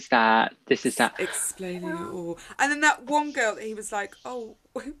that, this is that, this is that. Explaining it all. And then that one girl that he was like, oh,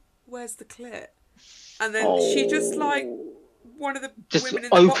 where's the clit? And then she just like, one of the women in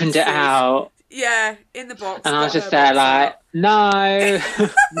the opened it out. Yeah, in the box. And I was just there like, no.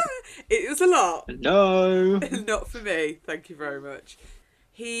 It was a lot. No. Not for me. Thank you very much.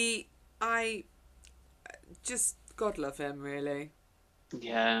 God love him, really.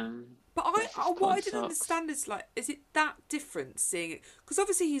 Yeah. But what I didn't understand is, like, is it that different seeing it? Because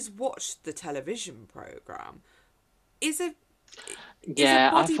obviously he's watched the television programme. I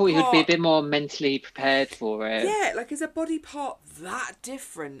thought he would be a bit more mentally prepared for it. Yeah, like, is a body part that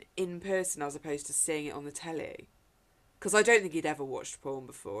different in person as opposed to seeing it on the telly? Because I don't think he'd ever watched porn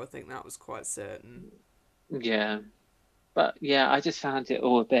before. I think that was quite certain. Yeah. But, yeah, I just found it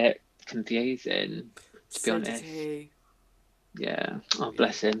all a bit confusing, to be honest. Did he? Yeah. Oh,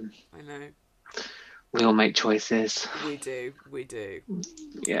 bless him. I know. We all make choices. We do.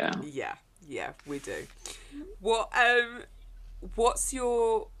 Yeah. Yeah, we do. What's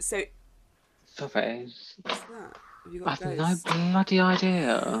your... So... Sorry. What's that? Have you got I have no bloody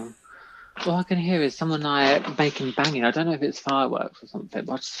idea. All I can hear is someone like making banging. I don't know if it's fireworks or something,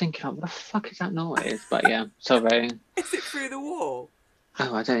 but I was just thinking, what the fuck is that noise? But yeah, sorry. Is it through the wall?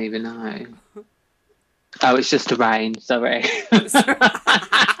 Oh, I don't even know. Oh, it's just the rain. Sorry.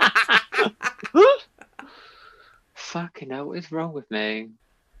 Fucking hell, what is wrong with me?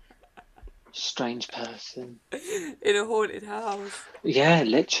 Strange person. In a haunted house. Yeah,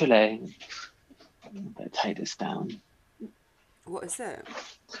 literally. Better take this down. What is it?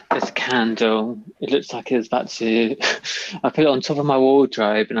 It's a candle. It looks like it's about to... I put it on top of my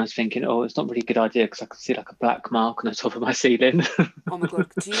wardrobe and I was thinking, oh, it's not really a good idea because I could see like a black mark on the top of my ceiling. Oh my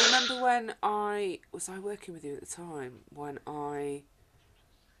God. Do you remember when was I working with you at the time when I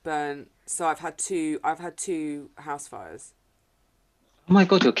burnt... So I've had two house fires. Oh my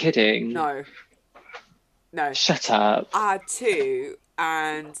God, you're kidding. No. Shut up. I had 2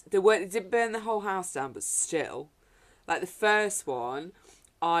 and it didn't burn the whole house down, but still. Like the first one,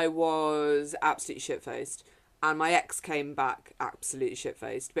 I was absolutely shit-faced. And my ex came back absolutely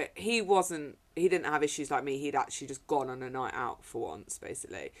shit-faced. But he didn't have issues like me. He'd actually just gone on a night out for once,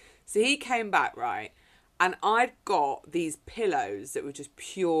 basically. So he came back, right? And I'd got these pillows that were just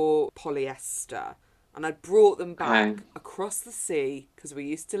pure polyester. And I'd brought them back across the sea, because we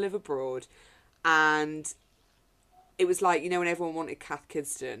used to live abroad. And it was like, you know, when everyone wanted Kath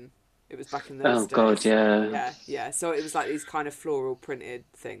Kidston... It was back in those days. Oh, God, yeah. Yeah. So it was like these kind of floral printed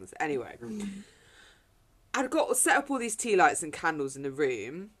things. Anyway, I'd got set up all these tea lights and candles in the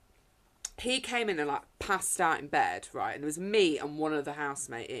room. He came in and like passed out in bed, right? And there was me and one other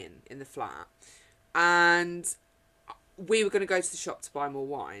housemate in the flat. and we were going to go to the shop to buy more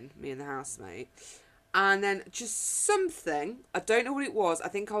wine, me and the housemate. And then just something, I don't know what it was. I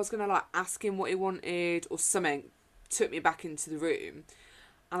think I was going to like ask him what he wanted or something, took me back into the room.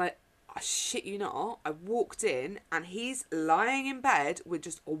 And I shit you not, I walked in and he's lying in bed with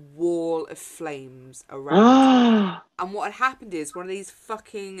just a wall of flames around him. And what had happened is one of these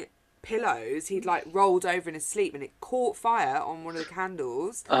fucking pillows, he'd like rolled over in his sleep and it caught fire on one of the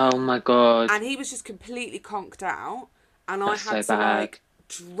candles. Oh my God. And he was just completely conked out. And That's I had so to bad. like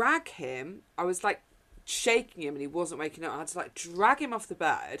drag him. I was like shaking him and he wasn't waking up. I had to like drag him off the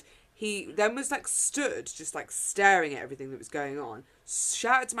bed. He then was like stood just like staring at everything that was going on.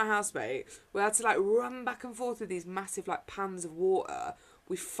 Shouted to my housemate. We had to like run back and forth with these massive like pans of water.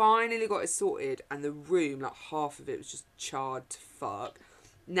 We finally got it sorted and the room, like half of it was just charred to fuck.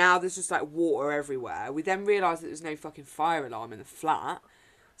 Now there's just like water everywhere. We then realised that there was no fucking fire alarm in the flat.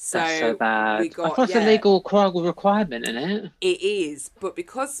 That's so bad. We got, I thought it's a legal requirement, isn't it? It is, but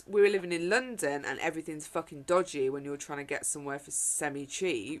because we were living in London and everything's fucking dodgy when you're trying to get somewhere for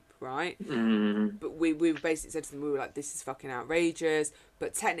semi-cheap, right? But we basically said to them, we were like, this is fucking outrageous.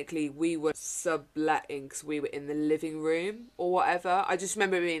 But technically we were subletting because we were in the living room or whatever. I just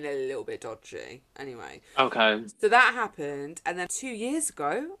remember it being a little bit dodgy. Anyway. Okay. So that happened. And then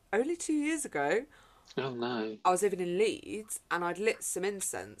only 2 years ago, Oh no. I was living in Leeds and I'd lit some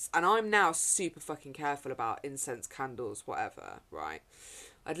incense, and I'm now super fucking careful about incense, candles, whatever, right?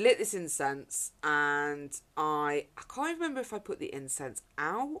 I'd lit this incense and I can't remember if I put the incense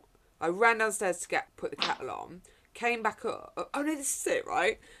out. I ran downstairs to put the kettle on, came back up. Oh no, this is it,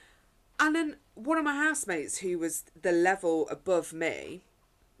 right? And then one of my housemates, who was the level above me,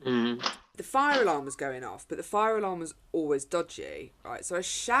 the fire alarm was going off, but the fire alarm was always dodgy, right? So I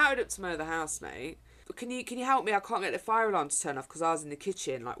shouted up to my other housemate, can you help me? I can't get the fire alarm to turn off, because I was in the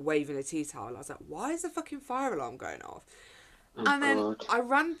kitchen like waving a tea towel. I was like, why is the fucking fire alarm going off? And then I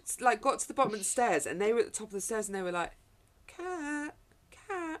ran, like, got to the bottom of the stairs, and they were at the top of the stairs, and they were like, Cat,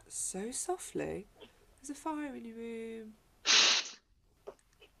 so softly, there's a fire in your room.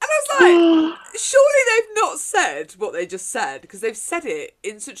 And I was like, surely they've not said what they just said, because they've said it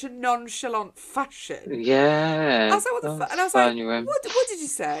in such a nonchalant fashion. Yeah. I was like, what the fuck? And I was like, what did you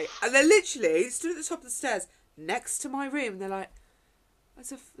say? And they literally stood at the top of the stairs next to my room, and they're like,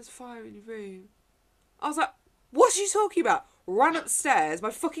 there's a fire in your room. I was like, what are you talking about? Ran upstairs,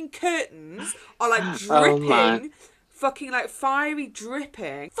 my fucking curtains are like dripping, fucking like fiery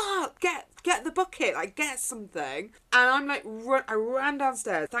dripping. Fuck, get the bucket, like get something. And I'm like, I ran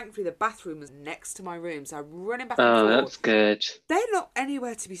downstairs. Thankfully the bathroom was next to my room, so I'm running back and forth. Oh, that's good. They're not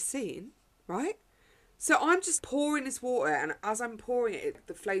anywhere to be seen, right? So I'm just pouring this water, and as I'm pouring it,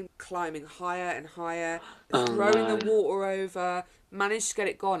 the flame climbing higher and higher, throwing the water over, managed to get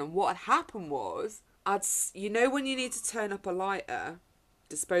it gone. And what had happened was, you know when you need to turn up a lighter,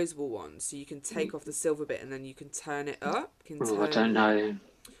 disposable one, so you can take off the silver bit and then you can turn it up? I don't know.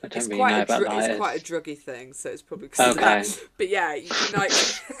 I don't really know about lighters. It's quite a druggy thing, so it's probably because of that. But yeah, you can like...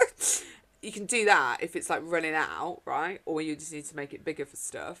 you can do that if it's like running out, right? Or you just need to make it bigger for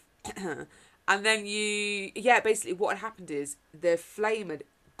stuff. And then basically what had happened is the flame had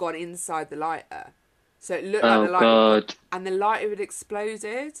gone inside the lighter. So it looked like the lighter, and the lighter had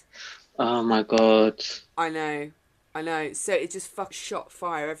exploded. Oh my God. I know. So it just shot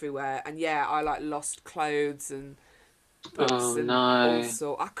fire everywhere. And yeah, I like lost clothes and books all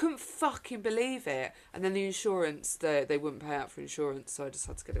sorts. I couldn't fucking believe it. And then the insurance, they wouldn't pay out for insurance, so I just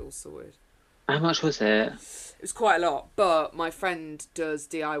had to get it all sorted. How much was it? It was quite a lot, but my friend does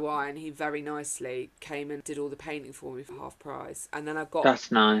DIY and he very nicely came and did all the painting for me for half price. And then That's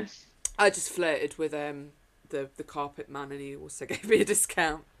nice. I just flirted with the carpet man, and he also gave me a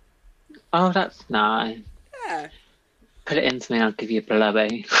discount. Oh, that's nice. Yeah. Put it into me, I'll give you a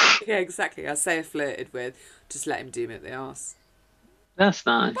blubby. Yeah, exactly. I say I flirted with, just let him do me at the arse. That's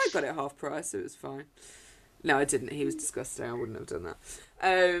nice. I got it half price, so it was fine. No, I didn't. He was disgusting. I wouldn't have done that.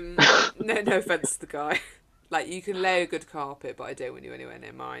 No offence to the guy. Like, you can lay a good carpet, but I don't want you anywhere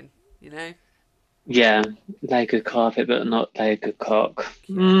near mine, you know? Yeah, lay a good carpet, but not lay a good cock.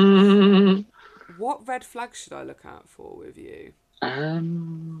 Yeah. What red flag should I look out for with you? How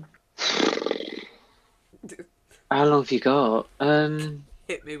long have you got?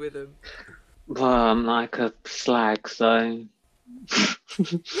 Hit me with them. Well, I'm like a slag, so...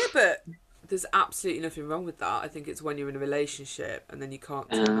 Yeah, but there's absolutely nothing wrong with that. I think it's when you're in a relationship and then you can't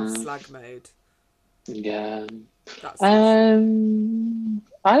turn off slag mode. Yeah. That's I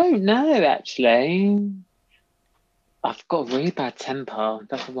don't know, actually. I've got a really bad temper.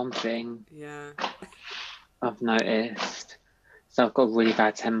 That's the one thing. Yeah. I've noticed. So I've got a really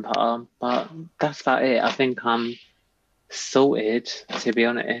bad temper, but that's about it. I think I'm sorted, to be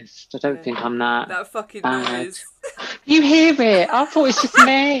honest. I don't think I'm that fucking bad. noise. You hear it? I thought it's just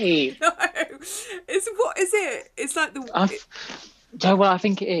me. No, what is it? It's like Do you know what I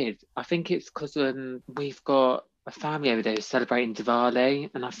think it is? I think it's because we've got a family over there who's celebrating Diwali,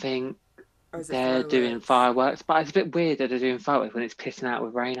 and I think they're doing fireworks. But it's a bit weird that they're doing fireworks when it's pissing out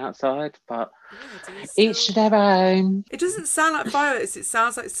with rain outside. But each to their own. It doesn't sound like fireworks. It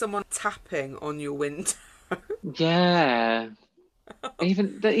sounds like someone tapping on your window. Yeah.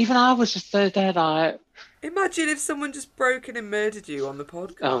 Even I was just so there like. Imagine if someone just broke in and murdered you on the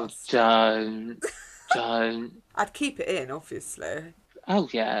podcast. Oh, don't. I'd keep it in, obviously. Oh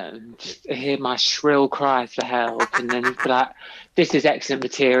yeah, just hear my shrill cries for help, and then be like, "This is excellent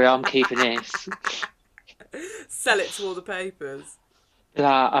material. I'm keeping this." Sell it to all the papers.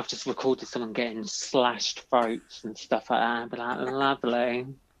 Like, I've just recorded someone getting slashed throats and stuff like that. Be like, lovely.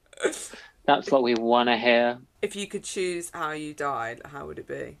 That's what we want to hear. If you could choose how you died, how would it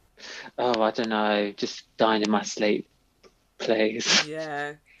be? Oh, I don't know. Just dying in my sleep, please.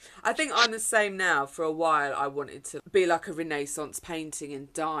 Yeah. I think I'm the same now. For a while, I wanted to be like a Renaissance painting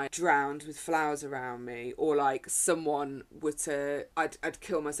and die drowned with flowers around me, or like someone were to, I'd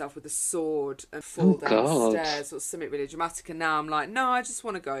kill myself with a sword and fall down the stairs, or something really dramatic. And now I'm like, no, I just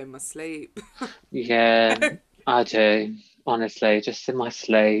want to go in my sleep. Yeah, I do. Honestly, just in my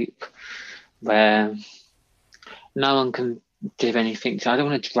sleep, where no one can do anything to. I don't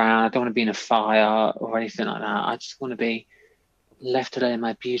want to drown. I don't want to be in a fire or anything like that. I just want to be left alone in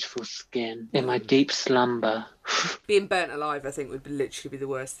my beautiful skin, in my deep slumber. Being burnt alive, I think, would literally be the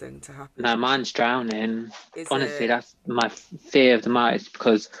worst thing to happen. No, mine's drowning. Honestly, that's my fear of the most,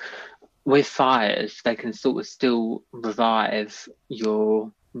 because with fires, they can sort of still revive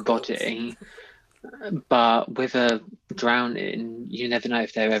your body. But with a drowning, you never know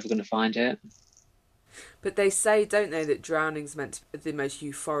if they're ever going to find it. But they say, don't they, that drowning's meant to be the most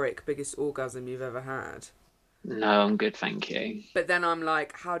euphoric, biggest orgasm you've ever had? No, I'm good, thank you. But then I'm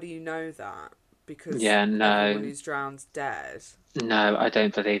like, how do you know that? Because everyone who's drowned's dead. No, I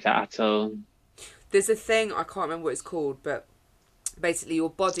don't believe that at all. There's a thing, I can't remember what it's called, but basically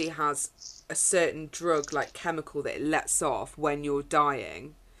your body has a certain drug, like chemical, that it lets off when you're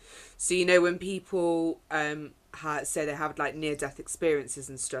dying. So, you know, when people say they have like near-death experiences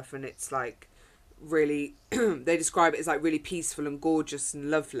and stuff, and it's like really, they describe it as like really peaceful and gorgeous and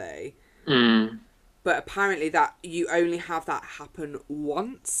lovely. But apparently that you only have that happen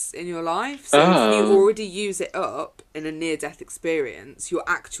once in your life. So if you already use it up in a near-death experience, your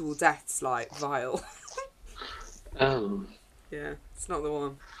actual death's like vile. Oh. Yeah, it's not the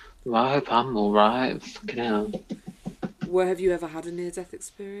one. Well, I hope I'm alright. Fucking hell. Where have you ever had a near-death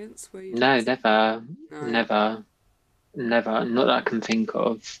experience? No, never. No. Never. Not that I can think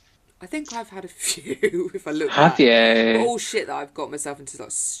of. I think I've had a few, if I look back. Have you? All shit that I've got myself into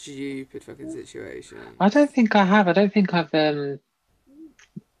like stupid fucking situations. I don't think I have. I don't think I've been...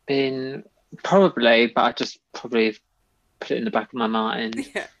 Probably, but I just probably put it in the back of my mind.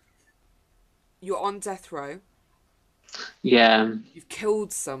 Yeah. You're on death row. Yeah. You've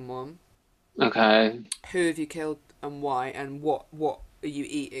killed someone. Okay. Who have you killed and why? And what are you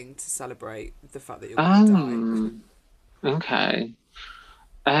eating to celebrate the fact that you're going to die? Okay.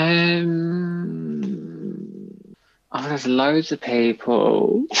 There's loads of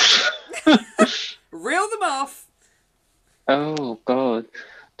people. Reel them off. Oh God,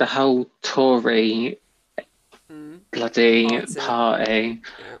 the whole Tory bloody party.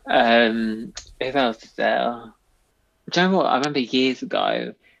 Who else is there? Do you know what? I remember years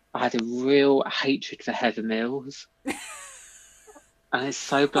ago, I had a real hatred for Heather Mills. And it's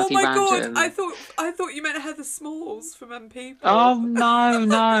so bloody random. Oh my God, I thought you meant Heather Smalls from M People. Oh, no.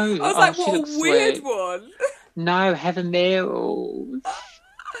 I was like, what a weird one. No, Heather Mills.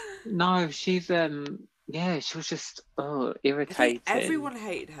 No, she's, she was just, irritating. I think everyone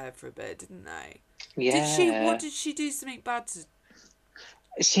hated her for a bit, didn't they? Yeah. What did she do something bad to...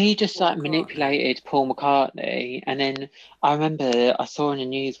 She just manipulated Paul McCartney, and then I remember I saw in the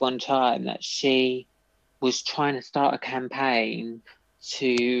news one time that she was trying to start a campaign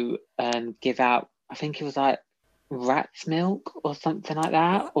to give out, I think it was like rat's milk or something like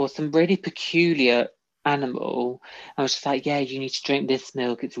that, or some really peculiar animal. I was just like, yeah, you need to drink this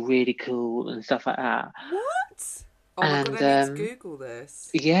milk, it's really cool and stuff like that. What? Oh my God, I need to Google this.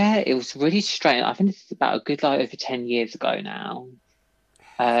 Yeah, it was really strange. I think this is about a good over 10 years ago now.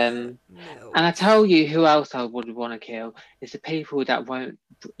 And I tell you who else I would want to kill is the people that won't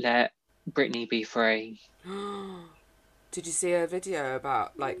let Britney be free. Did you see a video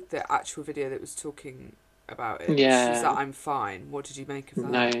about, like, the actual video that was talking about it. Yeah. She's like, I'm fine. What did you make of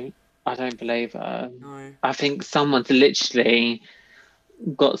that? No, I don't believe her. No. I think someone's literally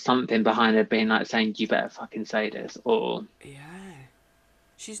got something behind her being like saying, you better fucking say this, or... Yeah.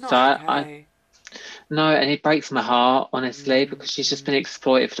 She's So not I okay. no, and it breaks my heart, honestly, because she's just been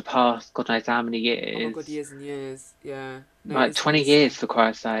exploited for the past, God knows how many years. Oh my God, years and years. Yeah. No, Like it's 20 honestly- years, for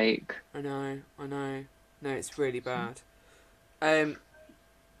Christ's sake. I know. No, it's really bad.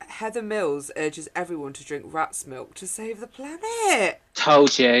 Heather Mills urges everyone to drink rat's milk to save the planet.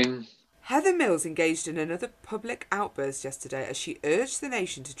 Told you. Heather Mills engaged in another public outburst yesterday as she urged the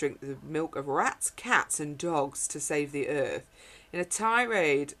nation to drink the milk of rats, cats and dogs to save the earth. In a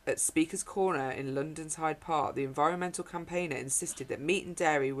tirade at Speaker's Corner in London's Hyde Park, the environmental campaigner insisted that meat and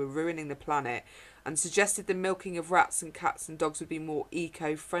dairy were ruining the planet and suggested the milking of rats and cats and dogs would be more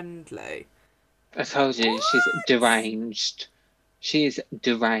eco-friendly. I told you, she's deranged. She is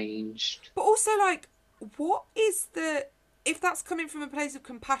deranged. But also, like, what is the... If that's coming from a place of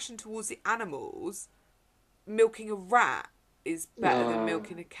compassion towards the animals, milking a rat is better than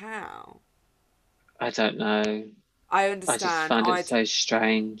milking a cow. I don't know. I I understand. just find it so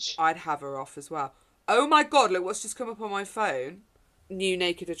strange. I'd have her off as well. Oh my God, look what's just come up on my phone. New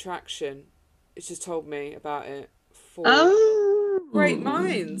Naked Attraction. It's just told me about it. Great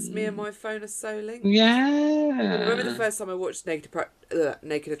minds. Me and my phone are so linked. Yeah. I remember the first time I watched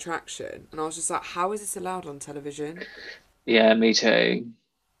Naked Attraction, and I was just like, how is this allowed on television? Yeah, me too.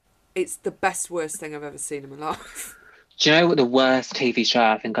 It's the best, worst thing I've ever seen in my life. Do you know what the worst TV show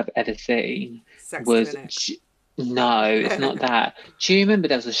I think I've ever seen Sex was? Clinic. No, it's not that. Do you remember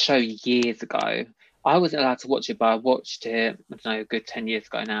there was a show years ago? I wasn't allowed to watch it, but I watched it, I don't know, a good 10 years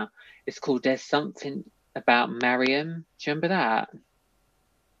ago now. It's called There's Something About Mariam. Do you remember that?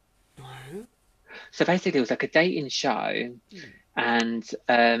 No. So basically, it was like a dating show, and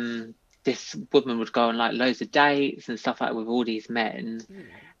this woman would go on like loads of dates and stuff like that with all these men,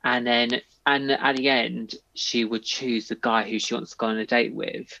 and at the end, she would choose the guy who she wants to go on a date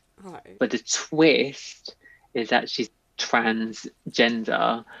with. Right. But the twist is that she's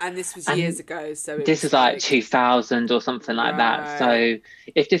transgender. And this was years ago, so it this was is like 2000 or something like that. So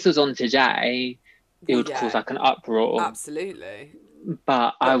if this was on today, it would cause like an uproar. Absolutely.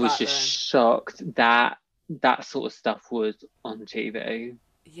 But I was back just then. shocked that that sort of stuff was on TV.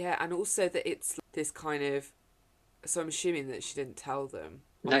 Yeah, and also that it's this kind of... So I'm assuming that she didn't tell them.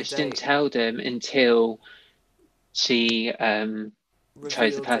 No, she didn't tell them until she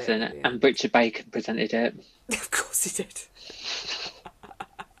chose the person, and Richard Bacon presented it. Of course he did.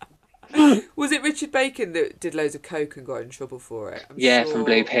 Was it Richard Bacon that did loads of coke and got in trouble for it? I'm Yeah, sure. from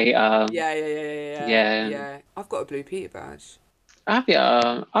Blue Peter. Yeah. I've got a Blue Peter badge. Have you?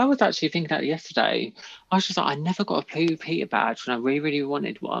 I was actually thinking that yesterday. I was just like, I never got a Blue Peter badge, and I really, really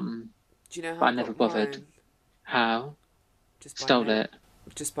wanted one. Do you know how But I got never bothered. mine? How? Just by Stole it.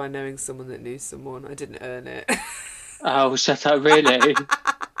 Just by knowing someone that knew someone. I didn't earn it. Oh, shut up, really? And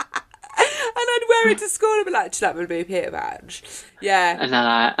I'd wear it to school and be like, that would be a Peter badge. Yeah. And then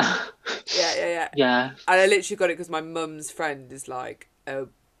I... Yeah. Yeah. And I literally got it because my mum's friend is like,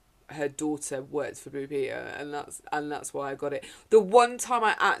 her daughter works for Blue Peter, and that's why I got it. The one time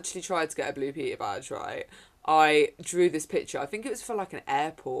I actually tried to get a Blue Peter badge, right, I drew this picture. I think it was for like an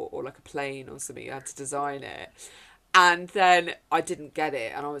airport or like a plane or something. You had to design it. And then I didn't get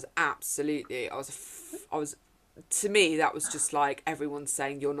it, and I was to me, that was just like everyone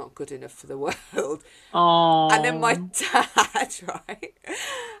saying you're not good enough for the world. Oh. And then my dad, right,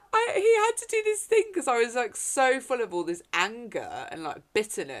 he had to do this thing because I was like so full of all this anger and like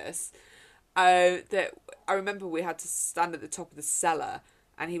bitterness that I remember we had to stand at the top of the cellar,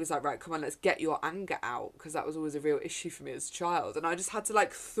 and he was like, right, come on, let's get your anger out, because that was always a real issue for me as a child. And I just had to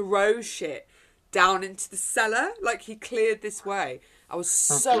like throw shit down into the cellar, like he cleared this way. I was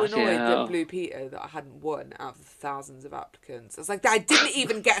so annoyed that Blue Peter that I hadn't won out of the thousands of applicants. I was like, I didn't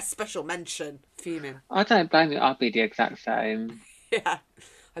even get a special mention. Fuming. I don't blame you. I'd be the exact same. Yeah,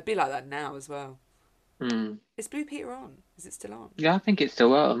 I'd be like that now as well. Mm. Is Blue Peter on? Is it still on? Yeah, I think it's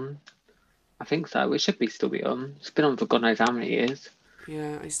still on. I think so. It should still be on. It's been on for God knows how many years.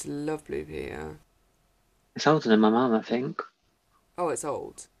 Yeah, I used to love Blue Peter. It's older than my mum, I think. Oh, it's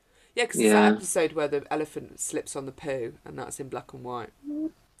old. Yeah, because it's that episode where the elephant slips on the poo, and that's in black and white.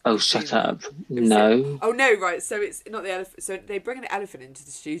 Oh, shut up. No. Oh, no, right. So it's not the elephant. So they bring an elephant into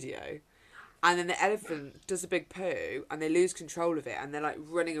the studio, and then the elephant does a big poo, and they lose control of it, and they're like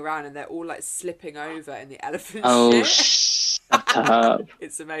running around, and they're all like slipping over in the elephant shit. Shut up.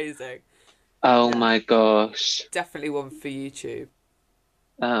 It's amazing. Oh my gosh. Definitely one for YouTube.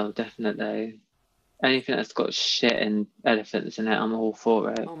 Oh, definitely. Anything that's got shit and elephants in it, I'm all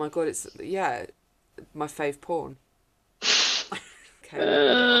for it. Oh my God, My fave porn. Okay,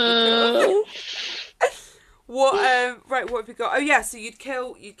 well, what right, what have we got? Oh yeah, so you'd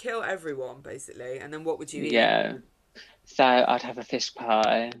kill everyone basically, and then what would you eat? Yeah. So I'd have a fish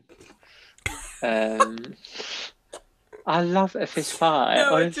pie. I love a fish pie,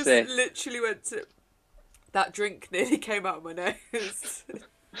 No, I honestly. just literally went to that drink nearly came out of my nose.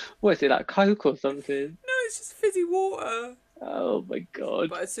 What is it, like Coke or something? No, it's just fizzy water. Oh my God.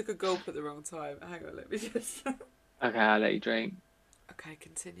 But I took a gulp at the wrong time. Hang on, let me just. Okay, I'll let you drink. Okay,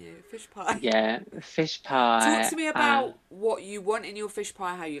 continue. Fish pie. Yeah, fish pie. Talk to me about what you want in your fish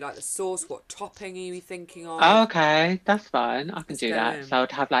pie, how you like the sauce, what topping are you thinking of? Oh, okay, that's fine. I can Let's do go that. in. So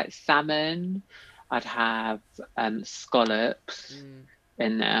I'd have like salmon. I'd have scallops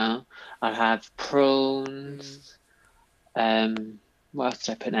in there. I'd have prawns. What else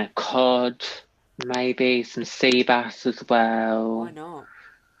did I put in there? Cod, maybe some sea bass as well. Why not?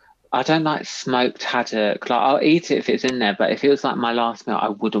 I don't like smoked haddock. Like I'll eat it if it's in there, but if it was like my last meal, I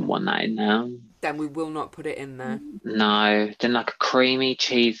wouldn't want that in there. Then we will not put it in there. No. Then like a creamy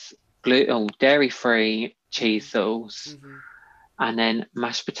cheese, dairy-free cheese sauce. And then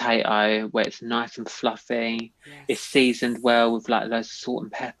mashed potato where it's nice and fluffy. Yes. It's seasoned well with like loads of salt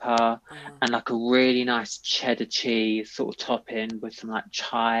and pepper and like a really nice cheddar cheese sort of topping with some like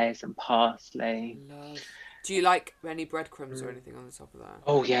chives and parsley. Love. Do you like any breadcrumbs or anything on the top of that?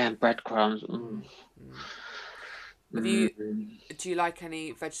 Oh yeah, and breadcrumbs. Do you like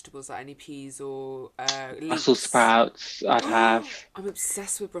any vegetables, like any peas or leeks? Brussels sprouts I'd have. I'm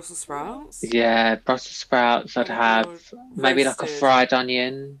obsessed with Brussels sprouts. Yeah, Brussels sprouts I'd have. God. Maybe like a fried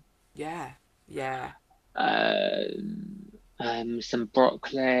onion. Yeah. Some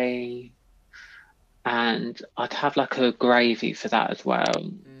broccoli. And I'd have like a gravy for that as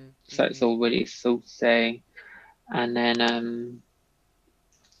well. So it's all really saucy. And then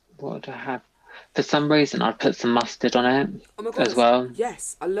what would I have? For some reason, I'd put some mustard on it as well.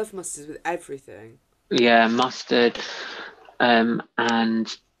 Yes, I love mustard with everything. Yeah, mustard. And I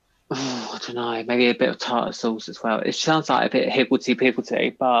don't know, maybe a bit of tartar sauce as well. It sounds like a bit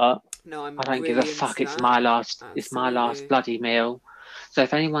higgledy-piggledy, but no, I don't really give a fuck. It's my last. Absolutely. It's my last bloody meal. So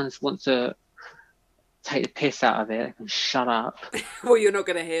if anyone wants to take the piss out of it, they can shut up. Well, you're not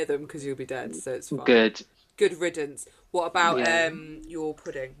going to hear them because you'll be dead, so it's fine. Good riddance. What about your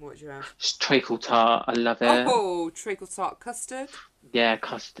pudding? What do you have? Treacle tart. I love it. Oh, treacle tart custard. Yeah,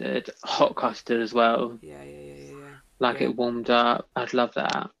 custard. Hot custard as well. Yeah. Like it warmed up. I'd love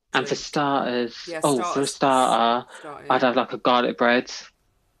that. And for starters, for a starter, I'd have like a garlic bread.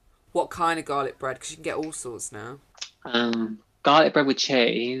 What kind of garlic bread? Because you can get all sorts now. Garlic bread with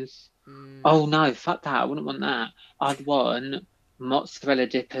cheese. Oh no, fuck that. I wouldn't want that. I'd want mozzarella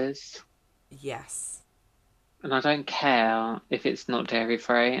dippers. Yes. And I don't care if it's not dairy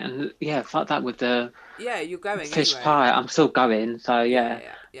free. And yeah, fuck that with the you're going fish anyway. pie. I'm still going, so yeah.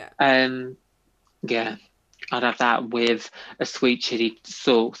 Yeah. I'd have that with a sweet chili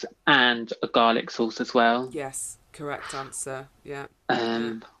sauce and a garlic sauce as well. Yes, correct answer. Yeah.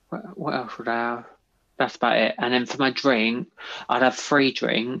 What else would I have? That's about it. And then for my drink, I'd have 3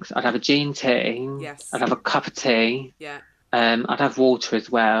 drinks. I'd have a G&T. Yes. I'd have a cup of tea. Yeah. I'd have water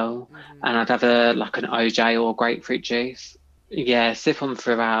as well, and I'd have an OJ or grapefruit juice. Yeah, sip on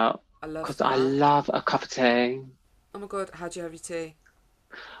throughout. I love because that. I love a cup of tea. Oh my God, how do you have your tea?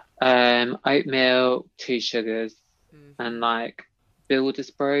 Oatmeal, 2 sugars, and like Builder's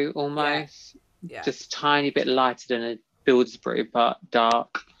Brew almost. Yeah. Just a tiny bit lighter than a Builder's Brew, but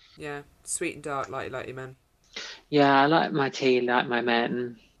dark. Yeah, sweet and dark, like your men. Yeah, I like my tea like my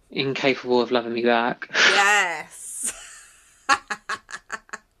men. Incapable of loving me back. Yes.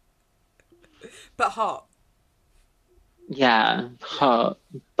 But hot. Yeah, hot,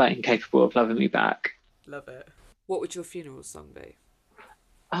 but incapable of loving me back. Love it. What would your funeral song be?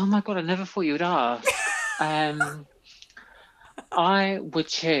 Oh my God, I never thought you would ask. I would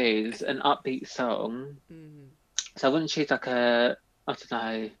choose an upbeat song. So I wouldn't choose like I don't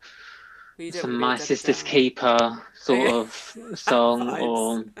know, some My Sister's Keeper sort of song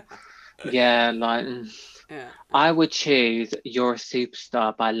or I would choose You're a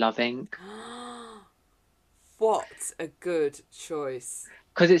Superstar by Love Inc. What a good choice.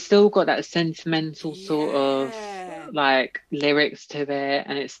 Because it's still got that sentimental sort of like lyrics to it,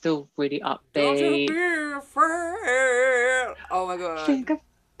 and it's still really upbeat. Oh my God.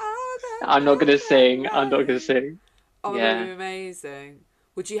 I'm not gonna sing. Oh, that would be amazing.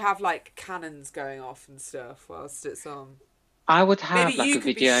 Would you have like cannons going off and stuff whilst it's on? I would have Maybe like a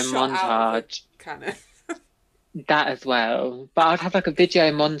video montage. Cannon. That as well. But I'd have like a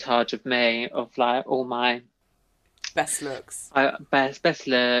video montage of me of like all my best looks. Best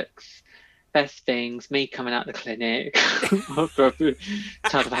looks, best things, me coming out the clinic after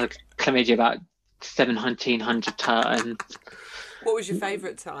I've had chlamydia about 1700 times. What was your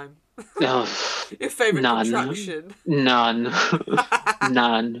favourite time? Oh, Your favourite none. contraction? None.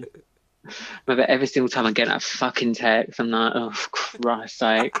 None. Remember every single time I get that fucking text, I'm like, oh, for Christ's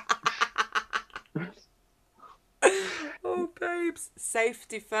sake. Oh, babes.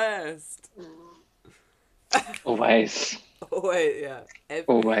 Safety first. Always. Always, yeah.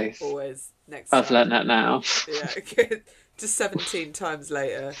 Always. Next time. I've learnt that now. Yeah, good. Just 17 times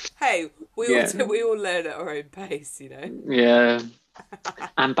later. Hey, we all learn at our own pace, you know? Yeah.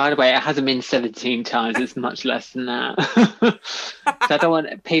 And by the way, it hasn't been 17 times, it's much less than that. So I don't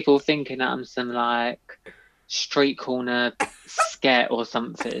want people thinking that I'm some like street corner sket or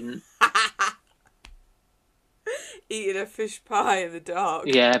something. Eating a fish pie in the dark.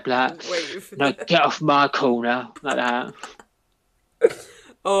 Yeah, black. No, get off my corner. Like that.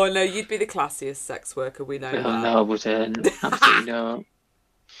 Oh no, you'd be the classiest sex worker, we know that. No, I wouldn't. Absolutely not.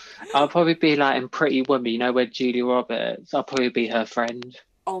 I'll probably be like in Pretty Woman, you know, where Julia Roberts, I'll probably be her friend.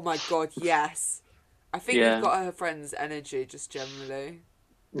 Oh my god, yes. I think you've got her friend's energy, just generally.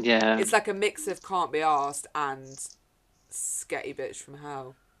 Yeah. It's like a mix of can't be asked and sketty bitch from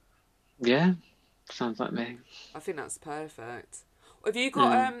hell. Yeah, sounds like me. I think that's perfect. Have you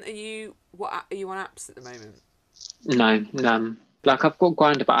got are you on apps at the moment? No, none. Like I've got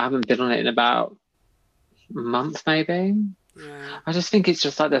Grindr, but I haven't been on it in about a month maybe. Yeah. I just think it's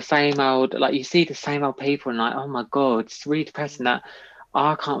just like the same old, like you see the same old people and like, oh my god, it's really depressing that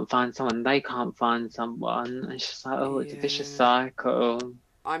I can't find someone, they can't find someone. And it's just like, oh, it's a vicious cycle.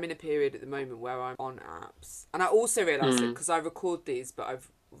 I'm in a period at the moment where I'm on apps, and I also realise it because I record these, but I've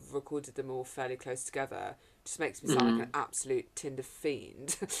recorded them all fairly close together. It just makes me sound like an absolute Tinder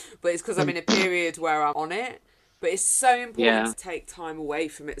fiend. But it's because I'm in a period where I'm on it. But it's so important to take time away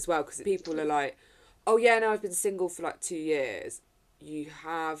from it as well, because people are like, oh yeah, no, I've been single for like 2 years. You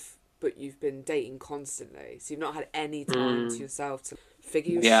have, but you've been dating constantly, so you've not had any time to yourself to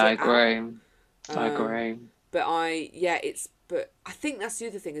figure your shit out. I agree. But I think that's the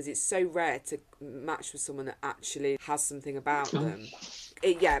other thing, is it's so rare to match with someone that actually has something about them.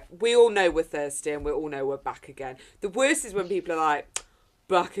 We all know we're thirsty and we all know we're back again. The worst is when people are like,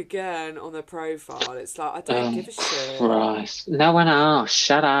 back again on their profile. It's like, I don't give a shit. Christ. No one else.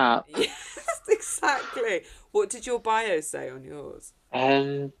 Shut up. Yes, exactly. What did your bio say on yours?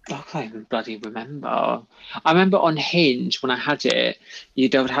 I can't even bloody remember. I remember on Hinge when I had it,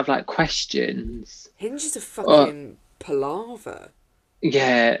 they would have like questions. Hinge is a fucking palaver.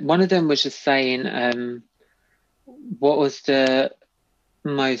 Yeah, one of them was just saying, what was the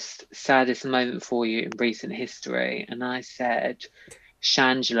most saddest moment for you in recent history? And I said,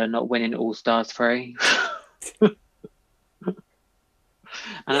 Shangela not winning All Stars 3. And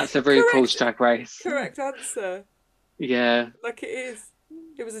that's a RuPaul's Drag Race. Correct answer. Yeah. Like it is.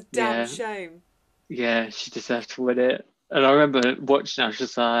 It was a damn shame. Yeah, she deserved to win it. And I remember watching it, I was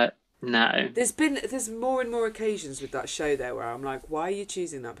just like, no. There's more and more occasions with that show there where I'm like, why are you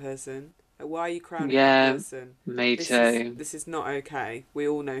choosing that person? Like, why are you crowning that person? Me too. This is not okay. We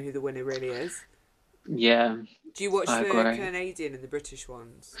all know who the winner really is. Yeah. Do you watch the Canadian and the British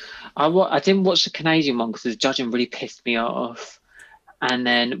ones? I didn't watch the Canadian one because the judging really pissed me off. And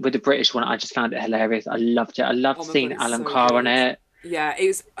then with the British one, I just found it hilarious. I loved it. I loved seeing Alan Carr on it. Yeah,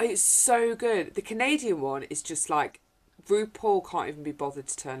 it's so good. The Canadian one is just like, RuPaul can't even be bothered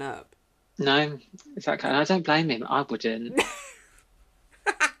to turn up. No, exactly. And I don't blame him. I wouldn't.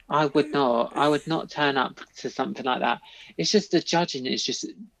 I would not. I would not turn up to something like that. It's just the judging is just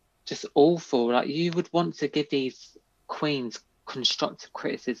awful. Like, you would want to give these queens constructive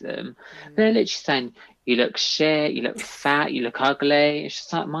criticism. They're literally saying, you look shit, you look fat, you look ugly. It's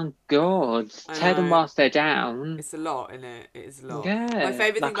just like, my God, tell them whilst they're down. It's a lot, isn't it? It is a lot. Yeah. My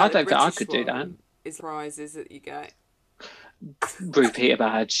favourite thing about the British I could do that. Is prizes that you get. Repeat a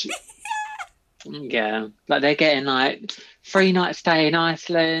badge. Yeah, like they're getting like 3 night stay in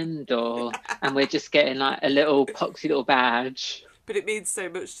Iceland, and we're just getting like a little poxy little badge. But it means so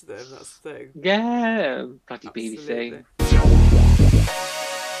much to them. That's the thing. Yeah, bloody Absolutely.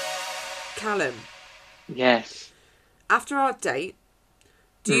 BBC. Callum. Yes. After our date,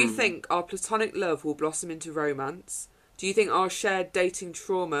 do you think our platonic love will blossom into romance? Do you think our shared dating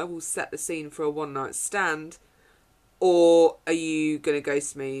trauma will set the scene for a one-night stand? Or are you going to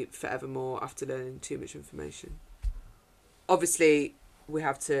ghost me forevermore after learning too much information? Obviously, we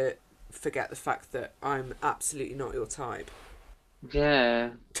have to forget the fact that I'm absolutely not your type. Yeah.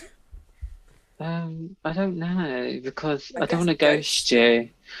 I don't know, because I don't want to ghost you.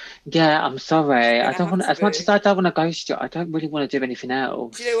 Yeah, I'm sorry. You're I gonna don't have want to as much be. as I don't want to ghost you, I don't really want to do anything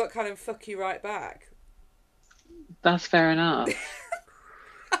else. Do you know what, Callum? Fuck you right back. That's fair enough.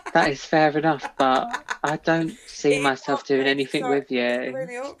 That is fair enough, but I don't see It's myself doing anything with It's the you.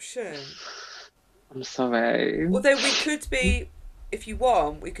 only option. I'm sorry. Although we could be, if you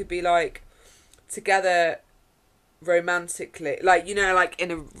want, we could be like together romantically, like, you know, like in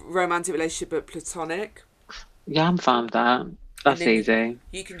a romantic relationship but platonic. Yeah, I'm fine with that. That's then easy.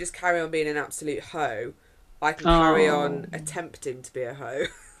 You can just carry on being an absolute hoe. I can carry on Oh. attempting to be a hoe.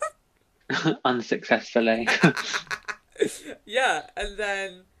 Unsuccessfully. Yeah, and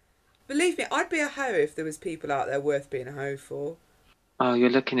then believe me, I'd be a hoe if there was people out there worth being a hoe for. Oh, you're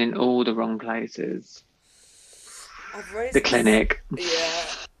looking in all the wrong places. I've raised The clinic.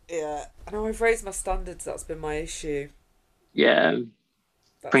 Yeah. I know I've raised my standards. That's been my issue. Yeah.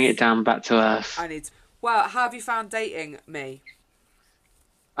 Bring it down back to earth. I need to... Well, how have you found dating me?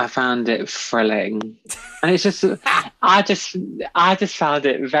 I found it thrilling, and it's just, I just found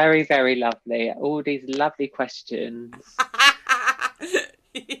it very, very lovely. All these lovely questions,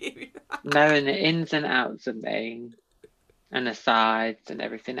 knowing the ins and outs of me, and the sides and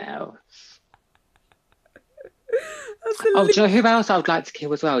everything else. Oh, do you know who else I would like to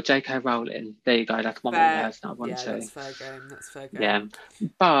kill as well? J.K. Rowling. There you go. That's one more person I want to. That's fair game. That's fair game. Yeah,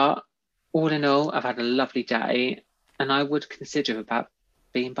 but all in all, I've had a lovely day, and I would consider about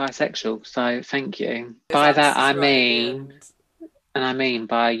being bisexual. So thank you. By that I mean,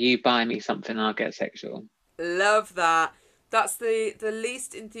 by you buy me something, I'll get sexual. Love that. That's the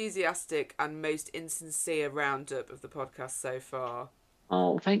least enthusiastic and most insincere roundup of the podcast so far.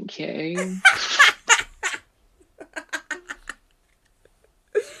 Oh, thank you.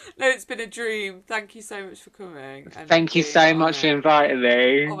 No, it's been a dream. Thank you so much for coming. Thank you so much for inviting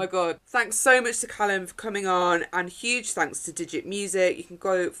me. Oh my God. Thanks so much to Callum for coming on, and huge thanks to Digit Music. You can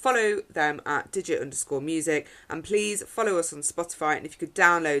go follow them at digit_music, and please follow us on Spotify, and if you could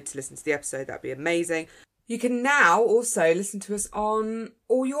download to listen to the episode, that'd be amazing. You can now also listen to us on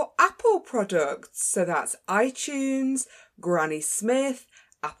all your Apple products. So that's iTunes, Granny Smith,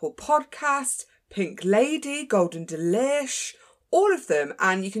 Apple Podcast, Pink Lady, Golden Delish, all of them.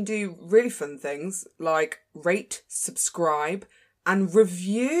 And you can do really fun things like rate, subscribe, and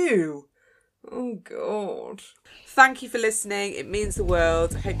review. Oh, God. Thank you for listening. It means the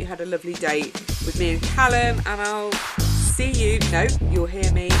world. I hope you had a lovely date with me and Callum, and I'll see you. No, you'll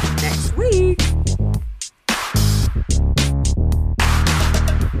hear me next week.